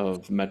lot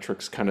of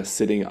metrics kind of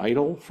sitting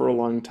idle for a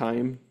long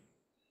time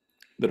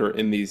that are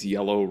in these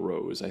yellow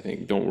rows. I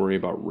think don't worry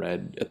about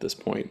red at this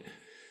point.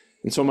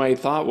 And so my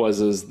thought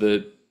was is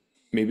that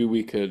maybe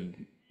we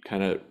could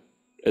kind of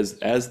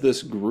as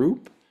this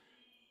group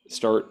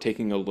start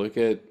taking a look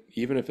at,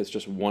 even if it's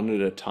just one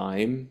at a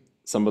time,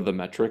 some of the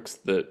metrics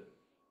that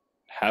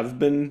have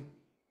been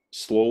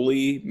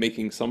slowly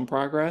making some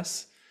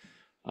progress.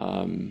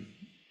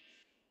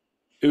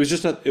 It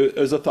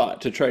was a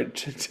thought to try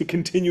to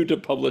continue to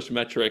publish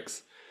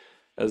metrics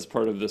as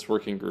part of this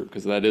working group,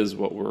 because that is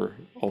what we're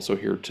also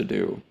here to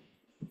do.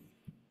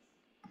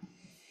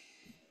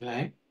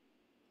 okay.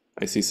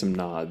 I see some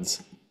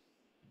nods.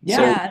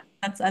 So, Yeah.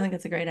 Yeah, I think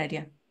it's a great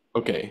idea.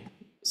 okay.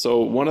 So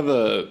one of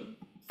the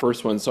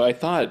first ones, so I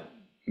thought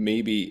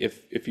maybe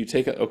if you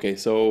take a, okay,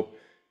 so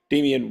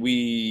Damien,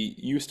 we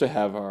used to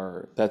have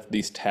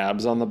these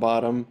tabs on the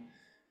bottom.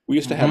 We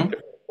used to have Hmm.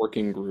 different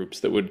working groups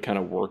that would kind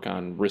of work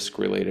on risk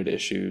related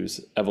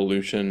issues,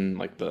 evolution,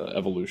 like the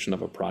evolution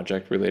of a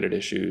project related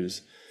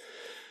issues,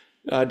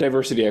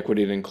 diversity,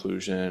 equity, and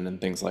inclusion,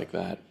 and things like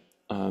that.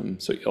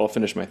 So I'll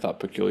finish my thought,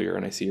 Peculiar,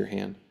 and I see your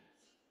hand.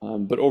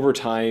 But over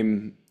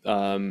time,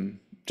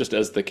 just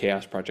as the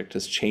Chaos project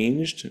has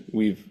changed,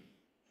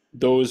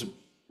 those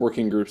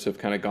working groups have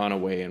kind of gone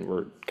away, and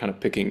we're kind of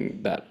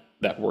picking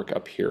that work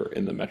up here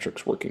in the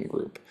metrics working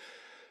group.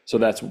 So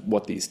that's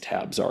what these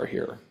tabs are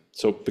here.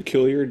 So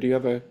Peculiar, do you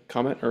have a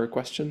comment or a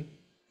question?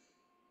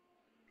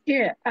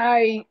 Yeah,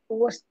 I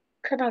was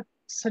kind of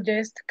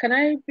suggest, can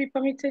I be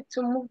permitted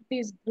to move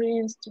these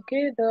greens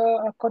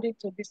together according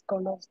to these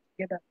colors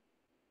together,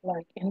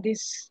 like in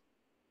this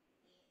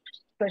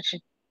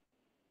spreadsheet?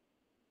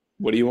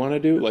 What do you want to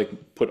do?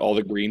 Like put all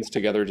the greens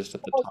together just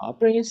at the All top?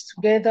 greens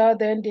together,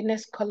 then the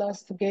next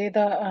colors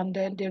together, and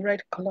then the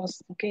red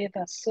colors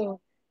together. So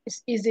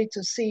it's easy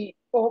to see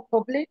all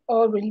public,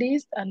 all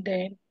released, and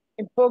then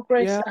in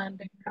progress, Yeah, and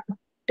then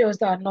those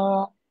that are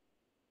not,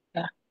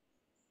 yeah,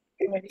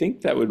 I ready.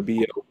 think that would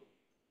be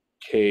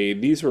okay.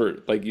 These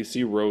were like you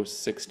see row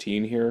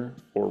 16 here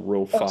or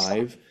row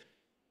Awesome. 5.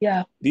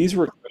 Yeah. These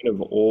were kind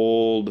of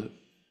old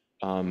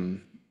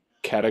um,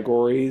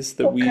 categories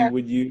that we Okay.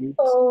 would use.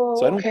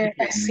 So I Oh, don't okay. think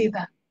I see we,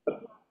 that.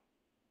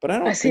 but I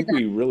I don't see think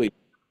that. we really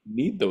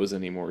need those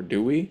anymore,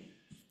 do we?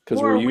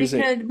 Because we're Or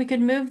using, we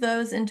could move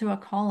those into a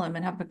column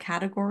and have a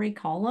category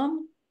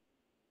column.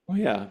 oh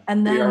yeah,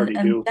 We already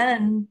And do.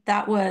 then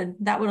that would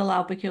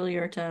allow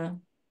Peculiar to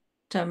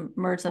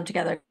merge them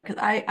together. Because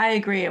I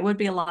agree, it would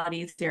be a lot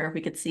easier if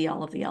we could see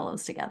all of the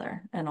yellows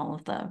together and all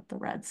of the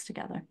reds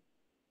together.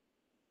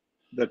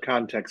 The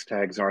context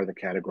tags are the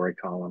category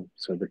column.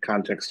 So the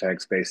context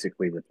tags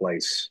basically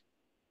replace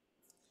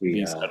the,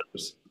 these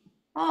headers.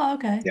 Oh,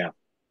 okay. yeah.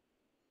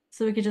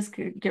 So we could just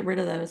get rid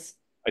of those.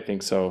 I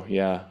think so,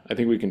 yeah. I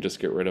think we can just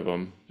get rid of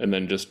them and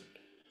then just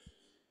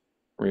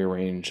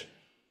rearrange.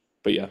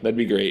 But yeah, that'd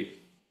be great.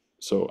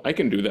 So I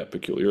can do that,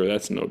 Peculiar.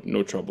 That's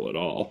no trouble at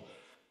all.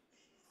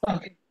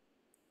 Okay.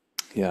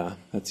 Yeah,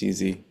 that's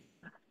easy.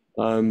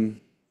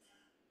 Um,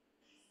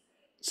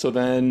 so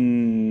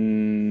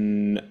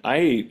then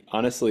I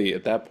honestly,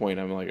 at that point,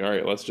 I'm like, all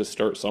right, let's just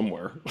start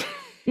somewhere.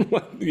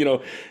 You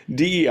know,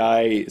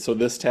 DEI, so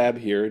this tab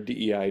here,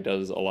 DEI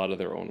does a lot of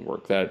their own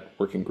work. That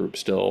working group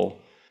still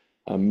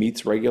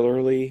meets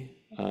regularly,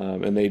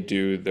 and they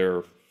do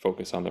their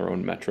focus on their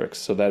own metrics.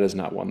 So that is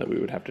not one that we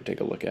would have to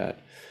take a look at.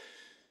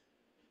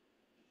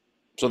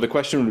 So the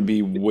question would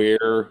be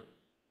where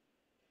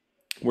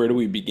do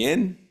we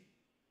begin?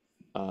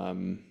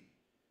 And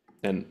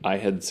I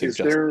had Is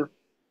suggested there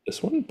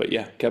this one, but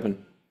yeah,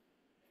 Kevin.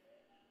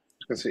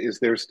 is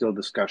there still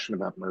discussion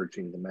about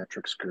merging the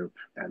metrics group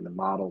and the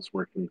models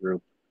working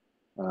group?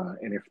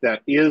 And if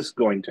that is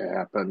going to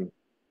happen,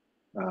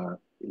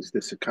 is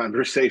this a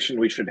conversation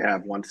we should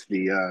have once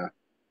the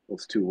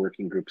those two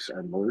working groups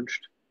are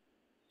merged?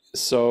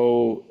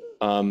 So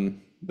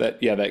that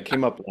yeah, that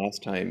came up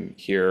last time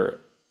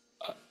here.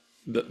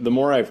 The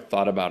more I've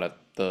thought about it,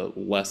 the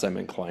less I'm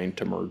inclined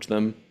to merge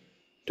them,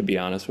 to be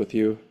honest with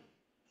you.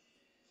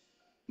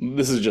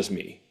 This is just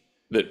me,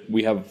 that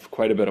we have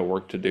quite a bit of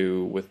work to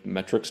do with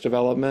metrics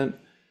development.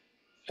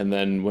 And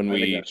then when I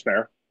think we, that's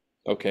fair.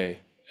 okay,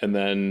 and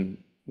then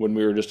when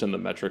we were just in the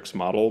metrics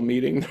model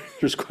meeting,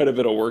 there's quite a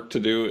bit of work to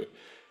do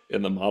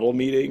in the model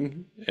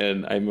meeting.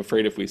 And I'm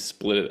afraid if we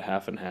split it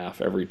half and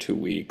half every 2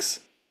 weeks,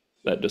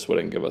 that just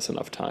wouldn't give us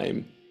enough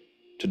time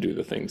to do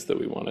the things that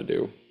we want to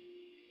do.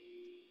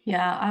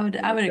 Yeah, I would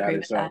That agree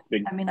with is a that.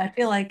 big. I mean, I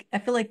feel like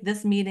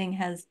this meeting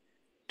has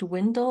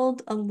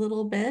dwindled a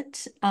little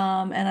bit.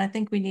 And I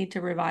think we need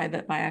to revive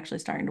it by actually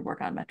starting to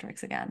work on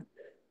metrics again.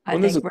 I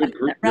When this is think a big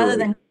group, you're rather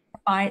right. than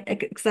combine,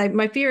 because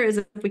my fear is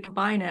if we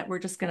combine it, we're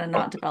just going to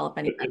not develop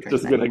any It's metrics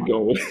just gonna anymore.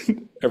 go, It's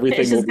everything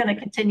will just be, going to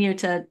continue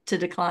to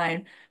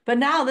decline. But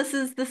now this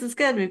is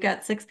good. We've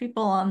got 6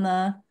 people on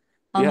the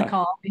yeah,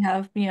 call. We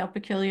have, you know,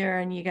 Peculiar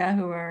and Yiga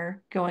who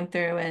are going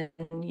through and,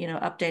 you know,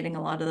 updating a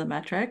lot of the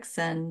metrics.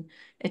 And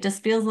it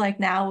just feels like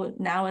now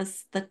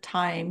is the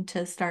time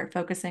to start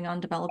focusing on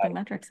developing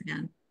metrics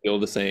again. feel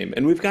the same.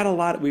 And we've got a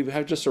lot, we've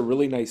had just a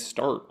really nice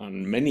start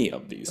on many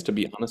of these, to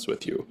be honest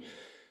with you.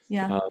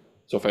 Yeah.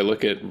 So if I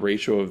look at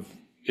ratio of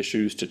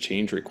issues to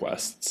change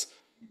requests,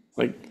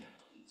 like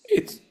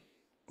it's,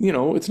 you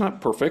know, it's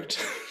not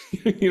perfect.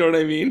 You know what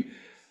I mean?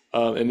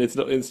 And it's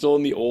still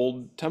in the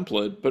old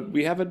template, but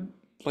we have a,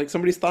 like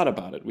somebody's thought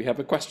about it. We have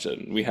a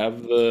question. We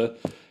have the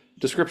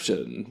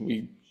description.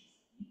 We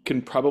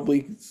can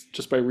probably,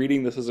 just by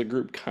reading this as a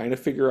group, kind of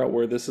figure out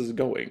where this is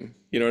going.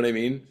 You know what I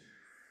mean?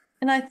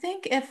 And I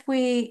think if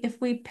we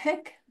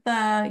pick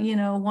the, you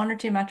know, 1 or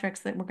 2 metrics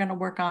that we're going to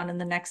work on in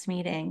the next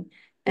meeting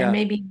and Yeah.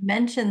 maybe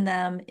mention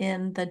them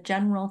in the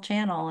general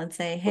channel and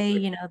say, hey,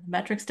 you know, the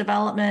metrics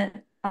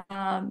development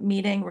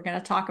meeting, we're going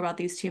to talk about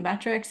these 2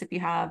 metrics. If you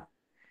have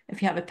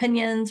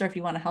opinions or if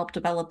you want to help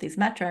develop these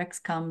metrics,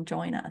 come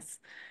join us.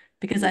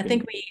 Because I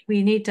think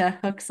we need to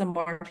hook some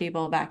more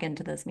people back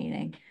into this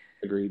meeting.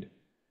 Agreed.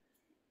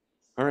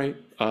 All right.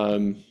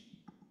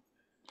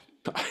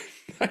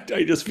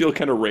 I just feel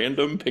kind of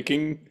random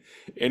picking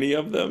any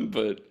of them,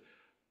 but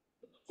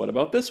what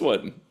about this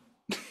one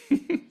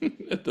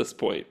at this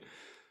point?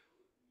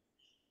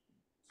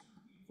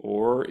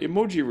 Or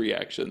emoji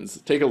reactions.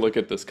 Take a look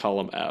at this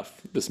column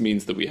F. This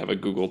means that we have a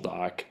Google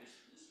Doc,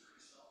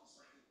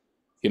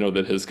 you know,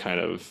 that has kind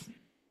of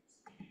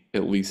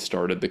at least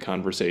started the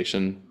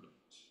conversation.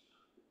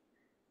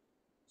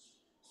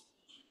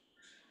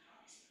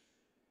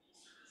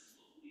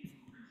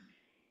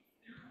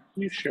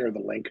 Can you share the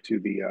link to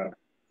the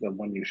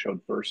one you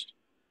showed first?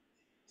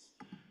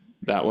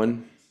 That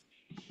one.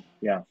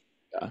 Yeah.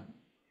 Yeah.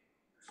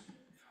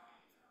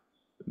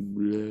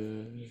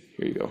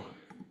 Here you go.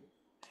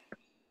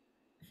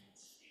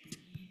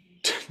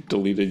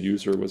 Deleted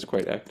user was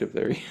quite active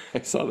there. I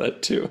saw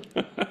that too.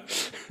 Yeah.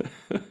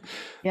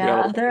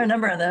 Yeah, there are a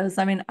number of those.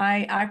 I mean,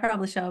 I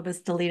probably show up as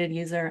deleted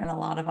user in a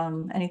lot of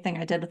them. Anything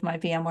I did with my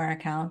VMware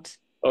account.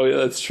 Oh yeah,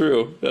 that's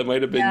true. That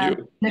might have been Yeah,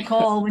 you.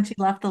 Nicole, when she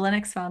left the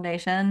Linux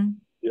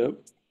Foundation, Yep.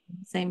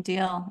 same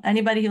deal.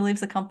 Anybody who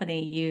leaves a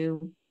company,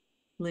 you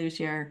lose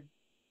your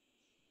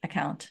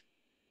account.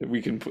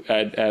 We can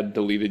add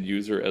deleted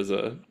user as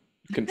a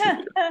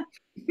contributor I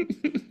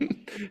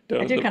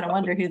down at do the kind of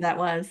wonder who that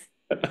was.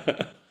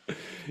 bottom.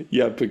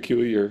 Yeah,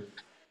 peculiar.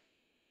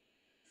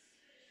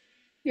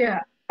 Yeah,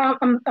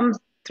 I'm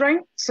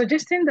trying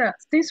suggesting that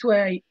since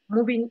we're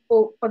moving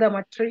other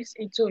matrices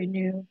into a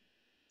new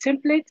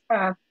template,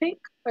 I think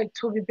it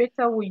will be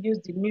better we use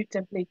the new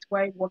template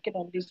while working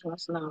on these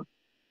ones now,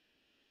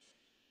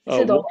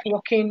 instead Well, of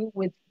working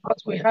with what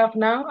we have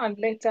now and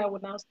later we'll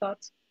now start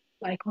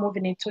like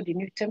moving into the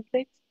new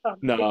template. I'm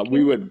nah, we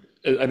thinking,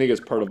 would, I think as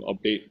part of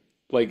update,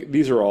 like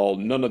these are all,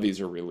 none of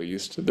these are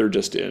released. They're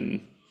just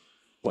in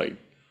like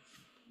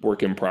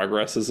work in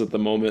progresses at the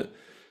moment.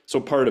 So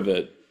part of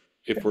it,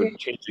 if we're okay,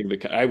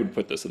 changing I would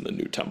put this in the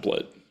new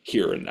template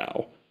here and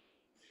now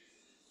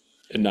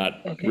and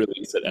not okay.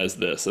 release it as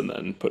this and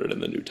then put it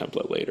in the new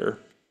template later.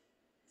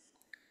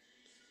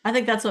 I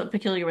think that's what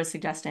Peculiar was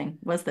suggesting,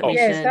 was that Oh, we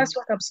Yes, should that's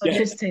what I'm yeah,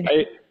 suggesting.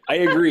 I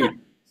agree.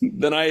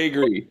 Then I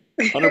agree.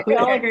 100%. We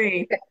all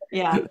agree.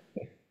 Yeah.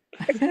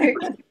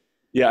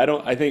 Yeah,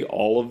 I think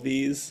all of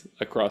these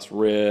across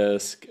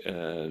risk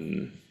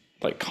and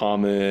like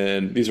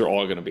common, these are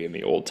all going to be in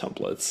the old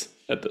templates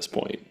at this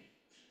point.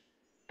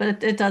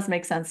 But it does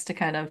make sense to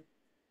kind of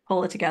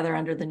pull it together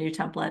under the new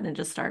template and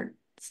just start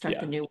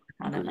Yeah, the new work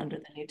on it agreed. under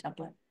the new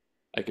template.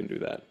 I can do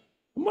that.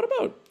 And what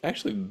about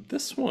actually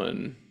this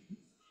one?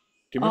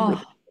 Do you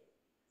remember? Oh,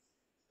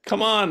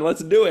 Come on,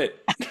 let's do it.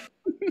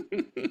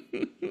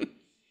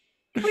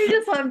 we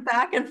just went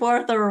back and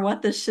forth over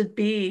what this should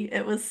be.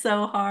 It was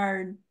so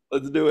hard.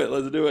 Let's do it.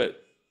 Let's do it.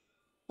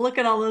 Look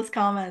at all those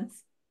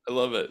comments. I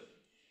love it.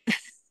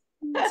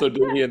 So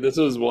Damien, this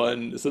was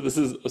one. So this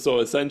is so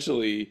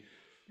essentially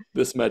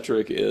this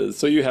metric is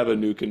so you have a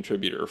new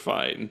contributor,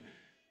 fine.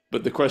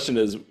 But the question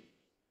is,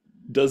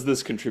 does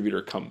this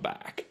contributor come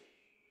back?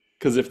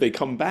 Because if they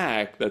come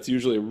back, that's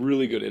usually a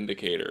really good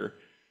indicator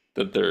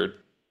that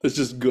it's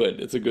just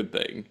good. It's a good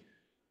thing.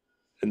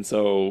 And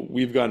so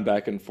we've gone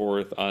back and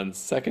forth on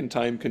second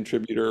time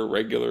contributor,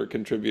 regular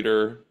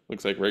contributor.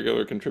 Looks like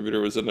regular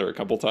contributor was in there a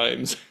couple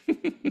times.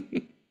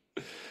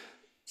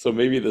 So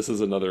maybe this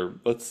is another,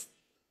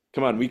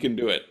 come on, we can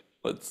do it.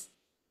 Let's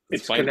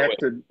It's find a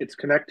way.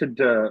 connected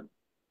to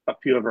a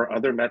few of our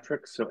other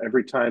metrics. So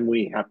every time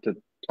we have to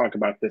talk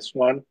about this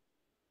one,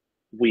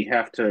 we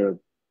have to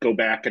go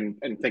back and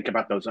think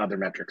about those other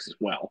metrics as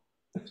well.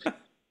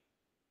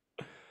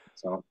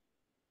 So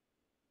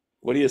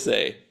What do you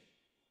say?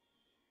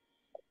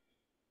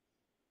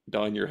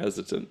 Dawn, you're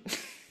hesitant.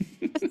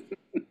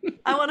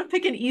 I want to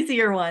pick an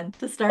easier one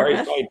to All start right,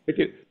 with. fine.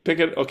 Pick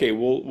it. Okay,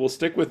 we'll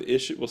stick with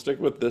issue. We'll stick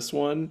with this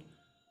one.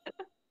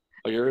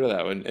 I'll get rid of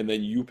that one, and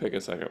then you pick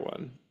a second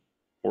one,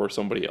 or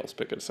somebody else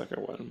pick a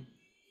second one.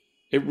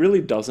 It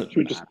really doesn't should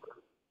we matter just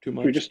too should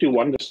we much. just do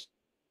one?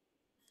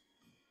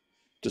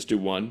 Just do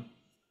one.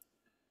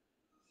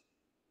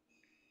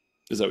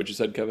 Is that what you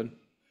said, Kevin?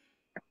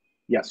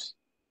 Yes,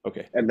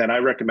 Okay. and then I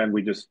recommend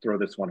we just throw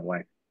this one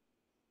away.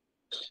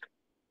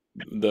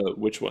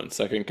 Which one?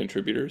 Second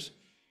contributors?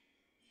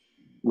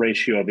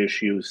 Ratio of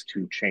issues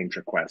to change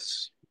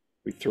requests.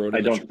 We throw it I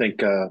in the don't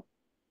think.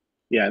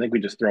 Yeah, I think we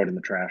just throw it in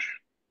the trash.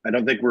 I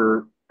don't think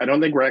we're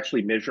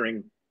actually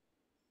measuring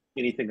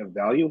anything of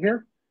value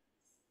here,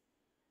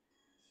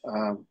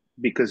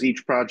 because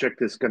each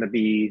project is going to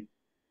be,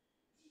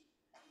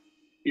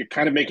 you're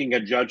kind of making a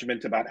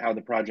judgment about how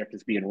the project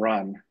is being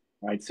run,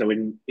 right? So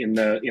in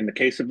the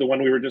case of the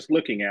one we were just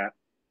looking at,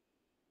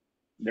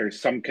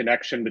 there's some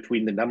connection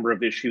between the number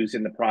of issues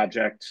in the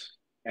project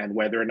and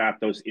whether or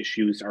not those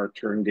issues are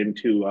turned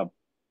into a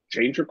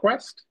change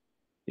request.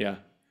 Yeah.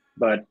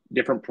 But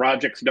different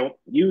projects don't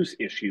use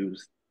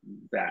issues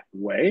that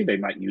way. They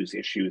might use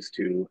issues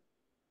to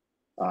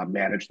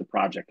manage the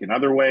project in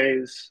other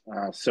ways.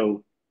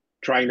 So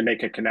trying to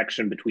make a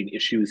connection between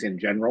issues in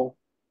general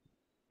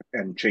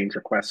and change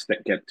requests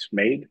that get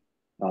made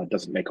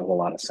doesn't make a whole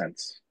lot of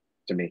sense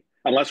to me,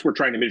 unless we're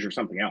trying to measure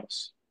something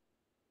else.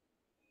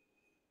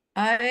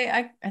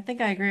 I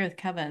think I agree with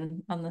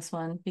Kevin on this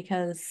one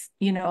because,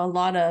 a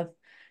lot of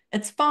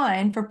it's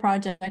fine for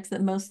projects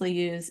that mostly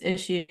use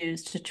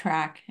issues to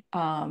track,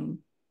 bugs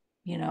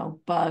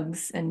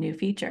and new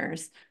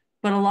features.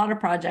 But a lot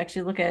of projects,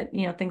 you look at,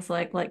 things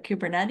like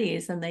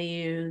Kubernetes, and they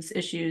use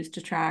issues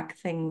to track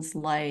things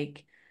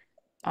like,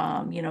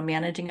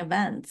 managing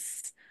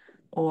events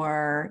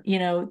or,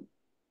 I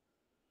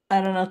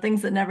don't know,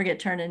 things that never get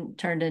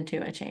turned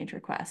into a change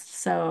request.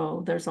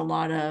 So there's a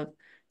lot of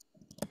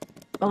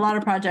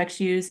projects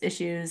use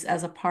issues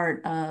as a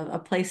part of a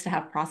place to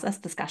have process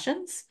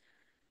discussions,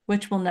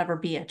 which will never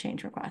be a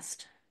change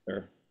request.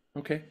 Sure.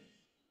 Okay.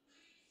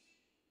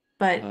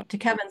 But to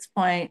Kevin's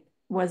point,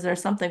 was there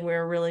something we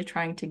were really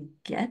trying to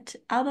get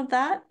out of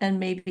that? And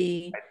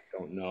maybe,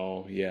 Don't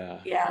know.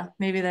 Yeah.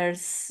 maybe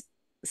there's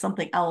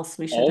something else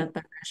we should have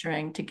been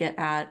measuring to get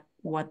at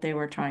what they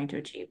were trying to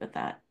achieve with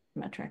that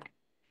metric.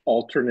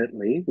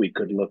 Alternately, we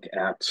could look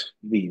at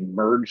the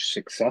merge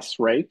success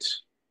rate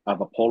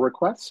of a pull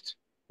request.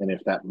 And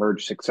if that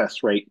merge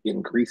success rate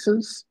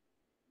increases,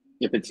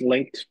 if it's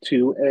linked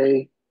to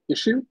a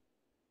issue,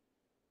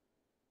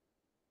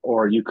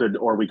 or we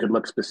could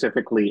look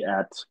specifically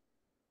at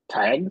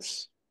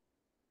tags.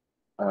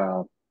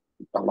 A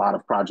lot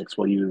of projects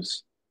will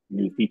use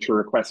new feature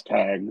request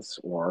tags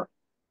or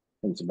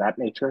things of that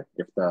nature.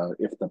 If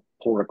the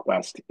pull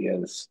request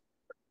is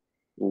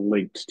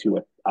linked to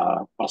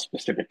a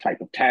specific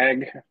type of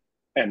tag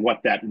and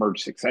what that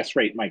merge success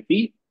rate might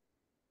be,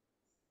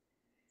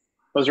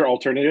 those are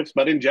alternatives.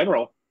 But in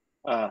general,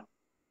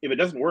 if it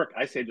doesn't work,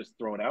 I say just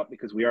throw it out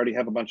because we already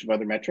have a bunch of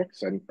other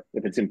metrics, and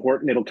if it's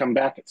important, it'll come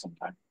back at some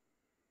time.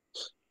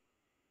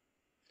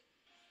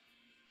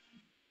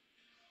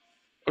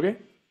 Okay.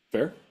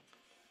 Fair.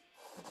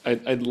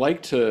 I'd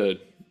like to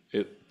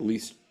at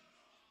least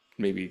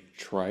maybe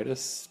try to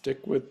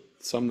stick with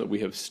some that we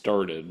have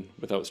started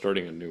without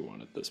starting a new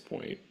one at this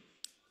point.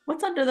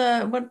 What's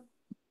under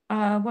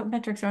what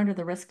metrics are under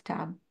the risk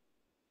tab?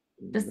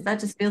 That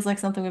just feels like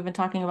something we've been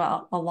talking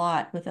about a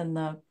lot within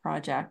the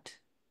project.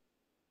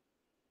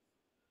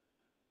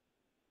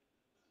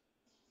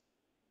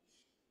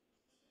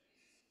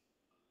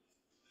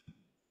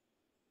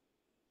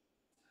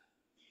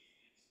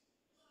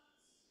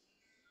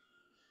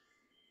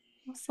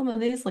 Some of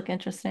these look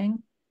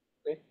interesting.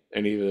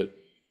 Any that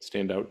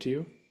stand out to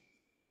you?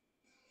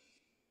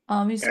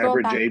 You scroll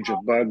Average back. age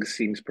of bugs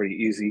seems pretty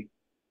easy.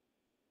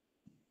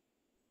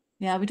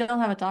 Yeah, we don't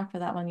have a doc for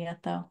that one yet,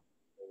 though.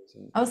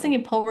 I was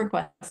thinking pull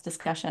request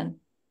discussion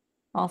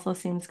also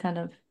seems kind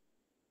of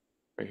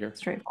Right here.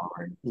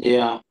 straightforward.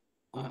 Yeah.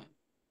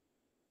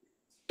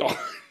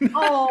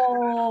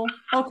 Oh,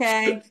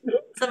 okay.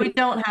 So we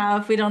don't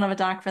have a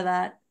doc for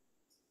that.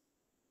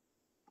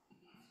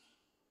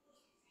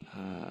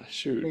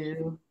 Shoot.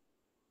 Boo.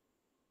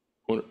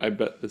 I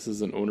bet this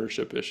is an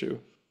ownership issue.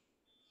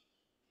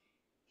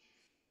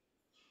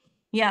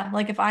 Yeah,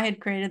 like if I had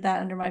created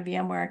that under my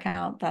VMware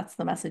account, that's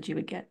the message you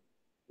would get.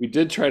 We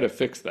did try to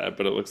fix that,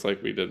 but it looks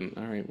like we didn't.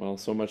 All right, well,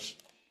 so much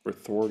we're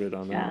thwarted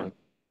on that Yeah. one.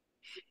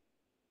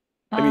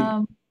 I mean,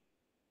 Um,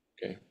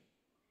 okay.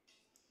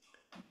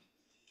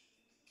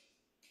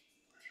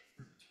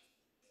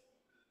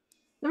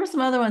 there were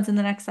some other ones in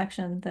the next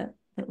section that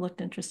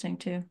looked interesting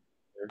too.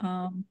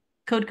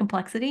 Code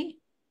complexity.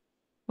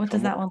 What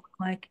does that one look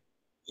like?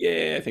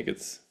 Yeah, I think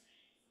it's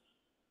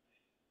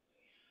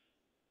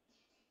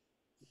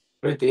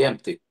Pretty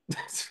empty.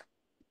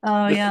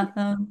 Oh yeah,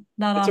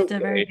 not it's off to a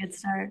very okay. good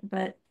start,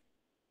 but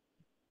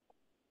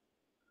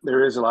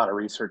There is a lot of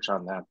research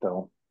on that,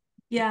 though.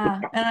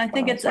 yeah, and I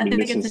think So, I mean,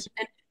 this is,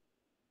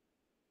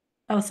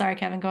 oh, sorry,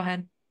 Kevin, go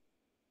ahead.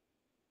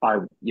 I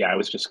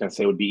was just going to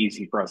say it would be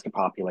easy for us to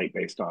populate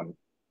based on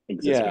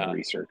existing Yeah.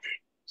 research.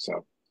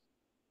 So,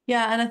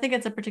 Yeah, and I think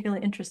it's a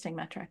particularly interesting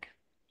metric.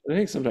 I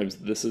think sometimes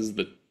this is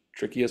the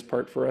trickiest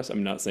part for us.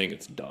 I'm not saying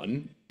it's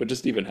done, but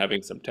just even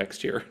having some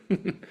text here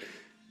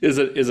is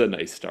a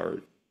nice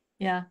start.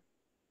 Yeah.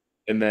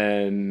 And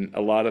then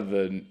a lot of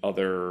the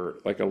other,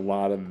 like a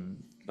lot of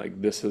like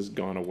this has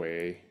gone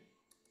away.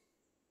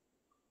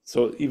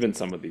 So even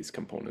some of these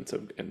components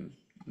of and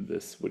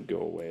this would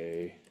go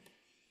away.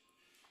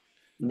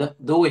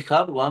 Do we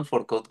have one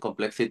for code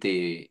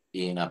complexity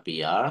in a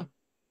PR?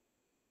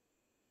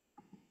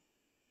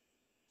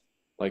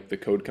 Like the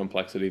code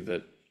complexity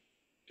that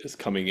is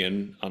coming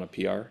in on a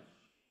PR?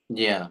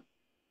 Yeah.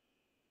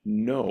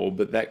 No,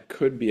 but that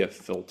could be a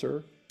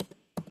filter.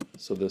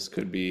 So this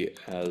could be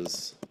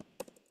as,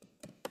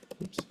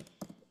 oops,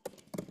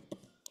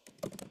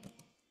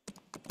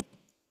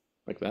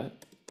 like that.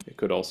 It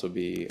could also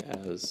be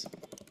as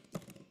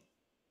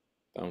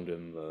found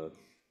in the,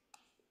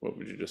 what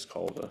would you just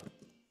call the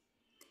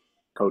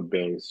code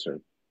base or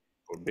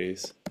code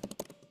base?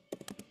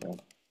 Yeah.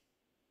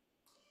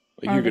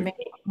 Like Or you the could,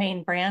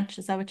 main branch,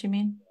 is that what you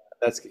mean?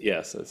 that's,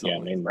 yes, that's yeah,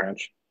 something main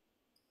branch.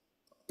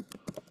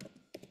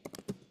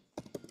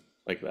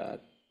 like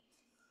that.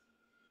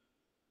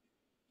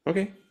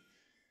 Okay,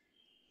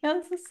 Yeah,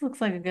 this looks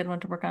like a good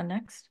one to work on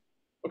next.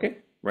 okay,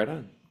 right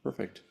on,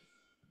 perfect.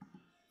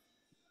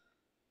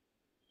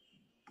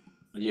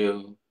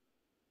 You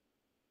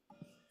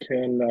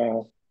Can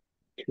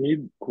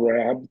you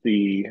grab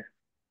the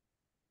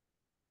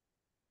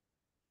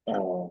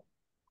uh,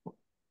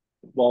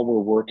 while we're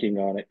working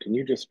on it, can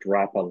you just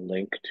drop a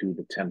link to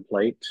the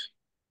template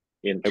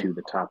into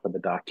the top of the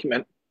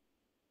document?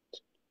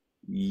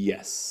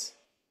 Yes.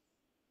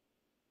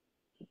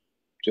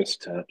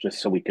 Just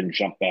so we can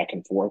jump back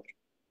and forth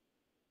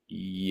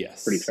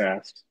Yes. pretty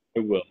fast. I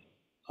will.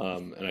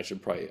 And I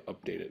should probably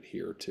update it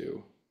here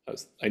too.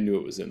 I knew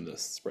it was in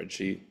this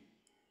spreadsheet.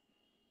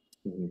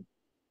 Mhm.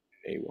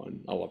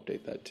 A1. I'll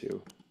update that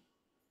too.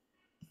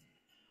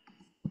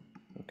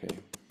 Okay.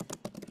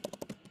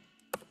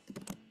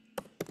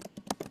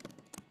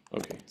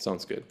 Okay,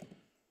 sounds good.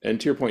 And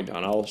to your point,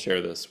 Don, I'll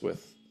share this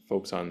with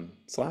folks on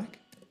Slack,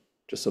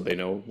 just so they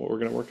know what we're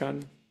going to work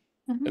on.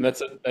 And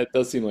that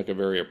does seem like a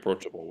very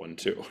approachable one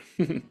too.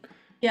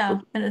 Yeah,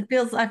 and I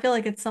feel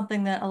like it's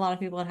something that a lot of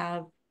people would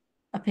have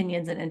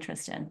opinions and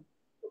interest in.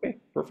 Okay,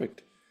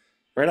 perfect.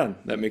 Right on.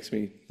 That makes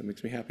me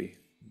happy.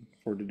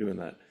 Look forward to doing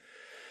that.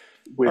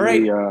 When All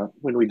right.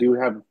 when we do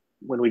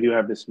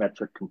have this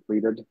metric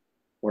completed,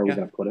 where are we Yeah.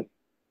 going to put it?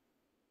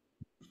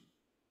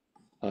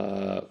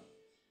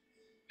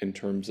 In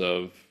terms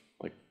of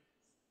like,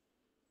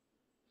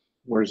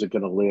 Where is it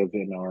going to live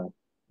in our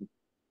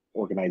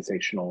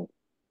organizational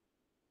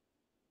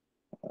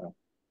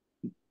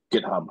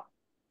GitHub?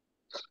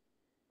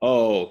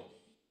 oh,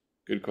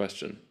 good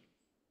question.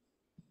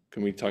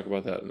 Can we talk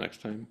about that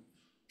next time?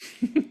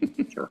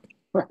 Sure.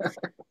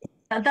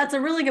 That's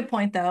a really good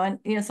point, though, and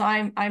so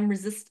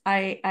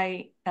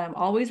I am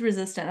always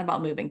resistant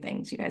about moving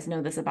things. You guys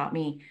know this about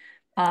me,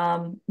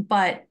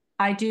 but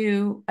I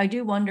do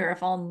wonder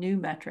if all new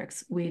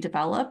metrics we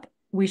develop,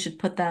 we should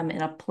put them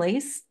in a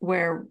place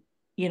where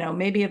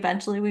maybe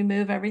eventually we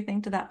move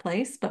everything to that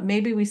place, but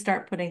maybe we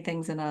start putting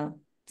things in a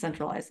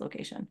centralized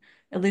location,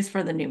 at least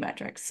for the new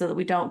metrics, so that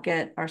we don't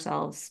get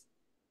ourselves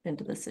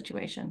into this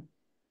situation.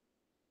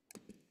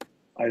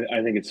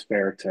 I think it's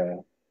fair to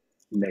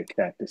make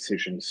that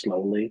decision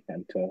slowly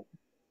and to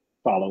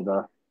follow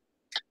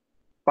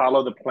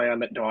the plan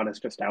that Dawn has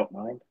just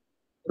outlined.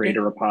 Create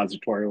a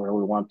repository where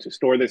we want to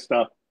store this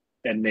stuff,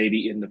 and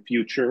maybe in the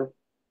future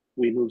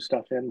we move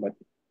stuff in, but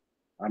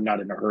I'm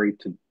not in a hurry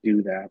to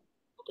do that.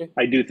 Okay.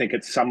 I do think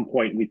at some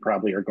point we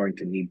probably are going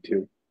to need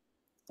to.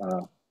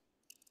 I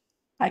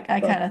But-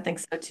 kind of think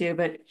so too,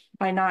 but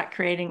by not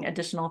creating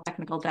additional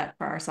technical debt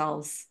for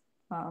ourselves,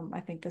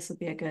 I think this would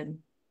be a good,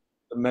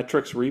 The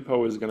metrics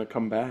repo is going to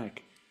come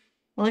back.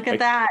 look I- at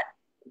that.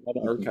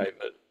 I'll archive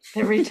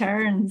It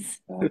returns.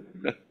 it.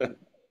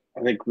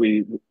 I think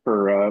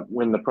for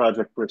when the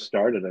project first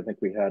started, I think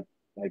we had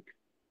like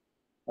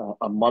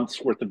a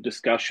month's worth of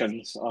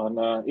discussions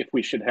on if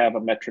we should have a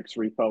metrics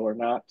repo or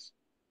not.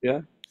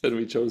 Yeah, then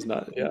we chose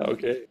not. Yeah,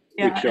 okay.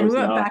 Yeah, and chose we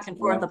went not, back and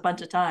forth yeah. a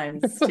bunch of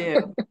times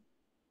too.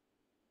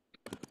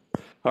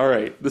 All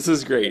right, this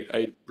is great.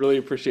 I really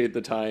appreciate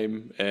the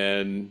time.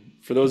 And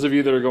for those of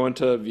you that are going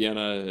to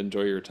Vienna,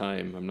 enjoy your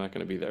time. I'm not going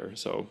to be there,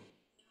 so I'm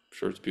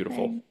sure it's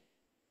beautiful. Okay.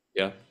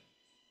 Yeah.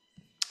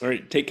 All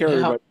right, take care, Yeah.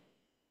 everybody.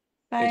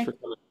 Bye. Thanks for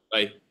coming.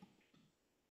 Bye.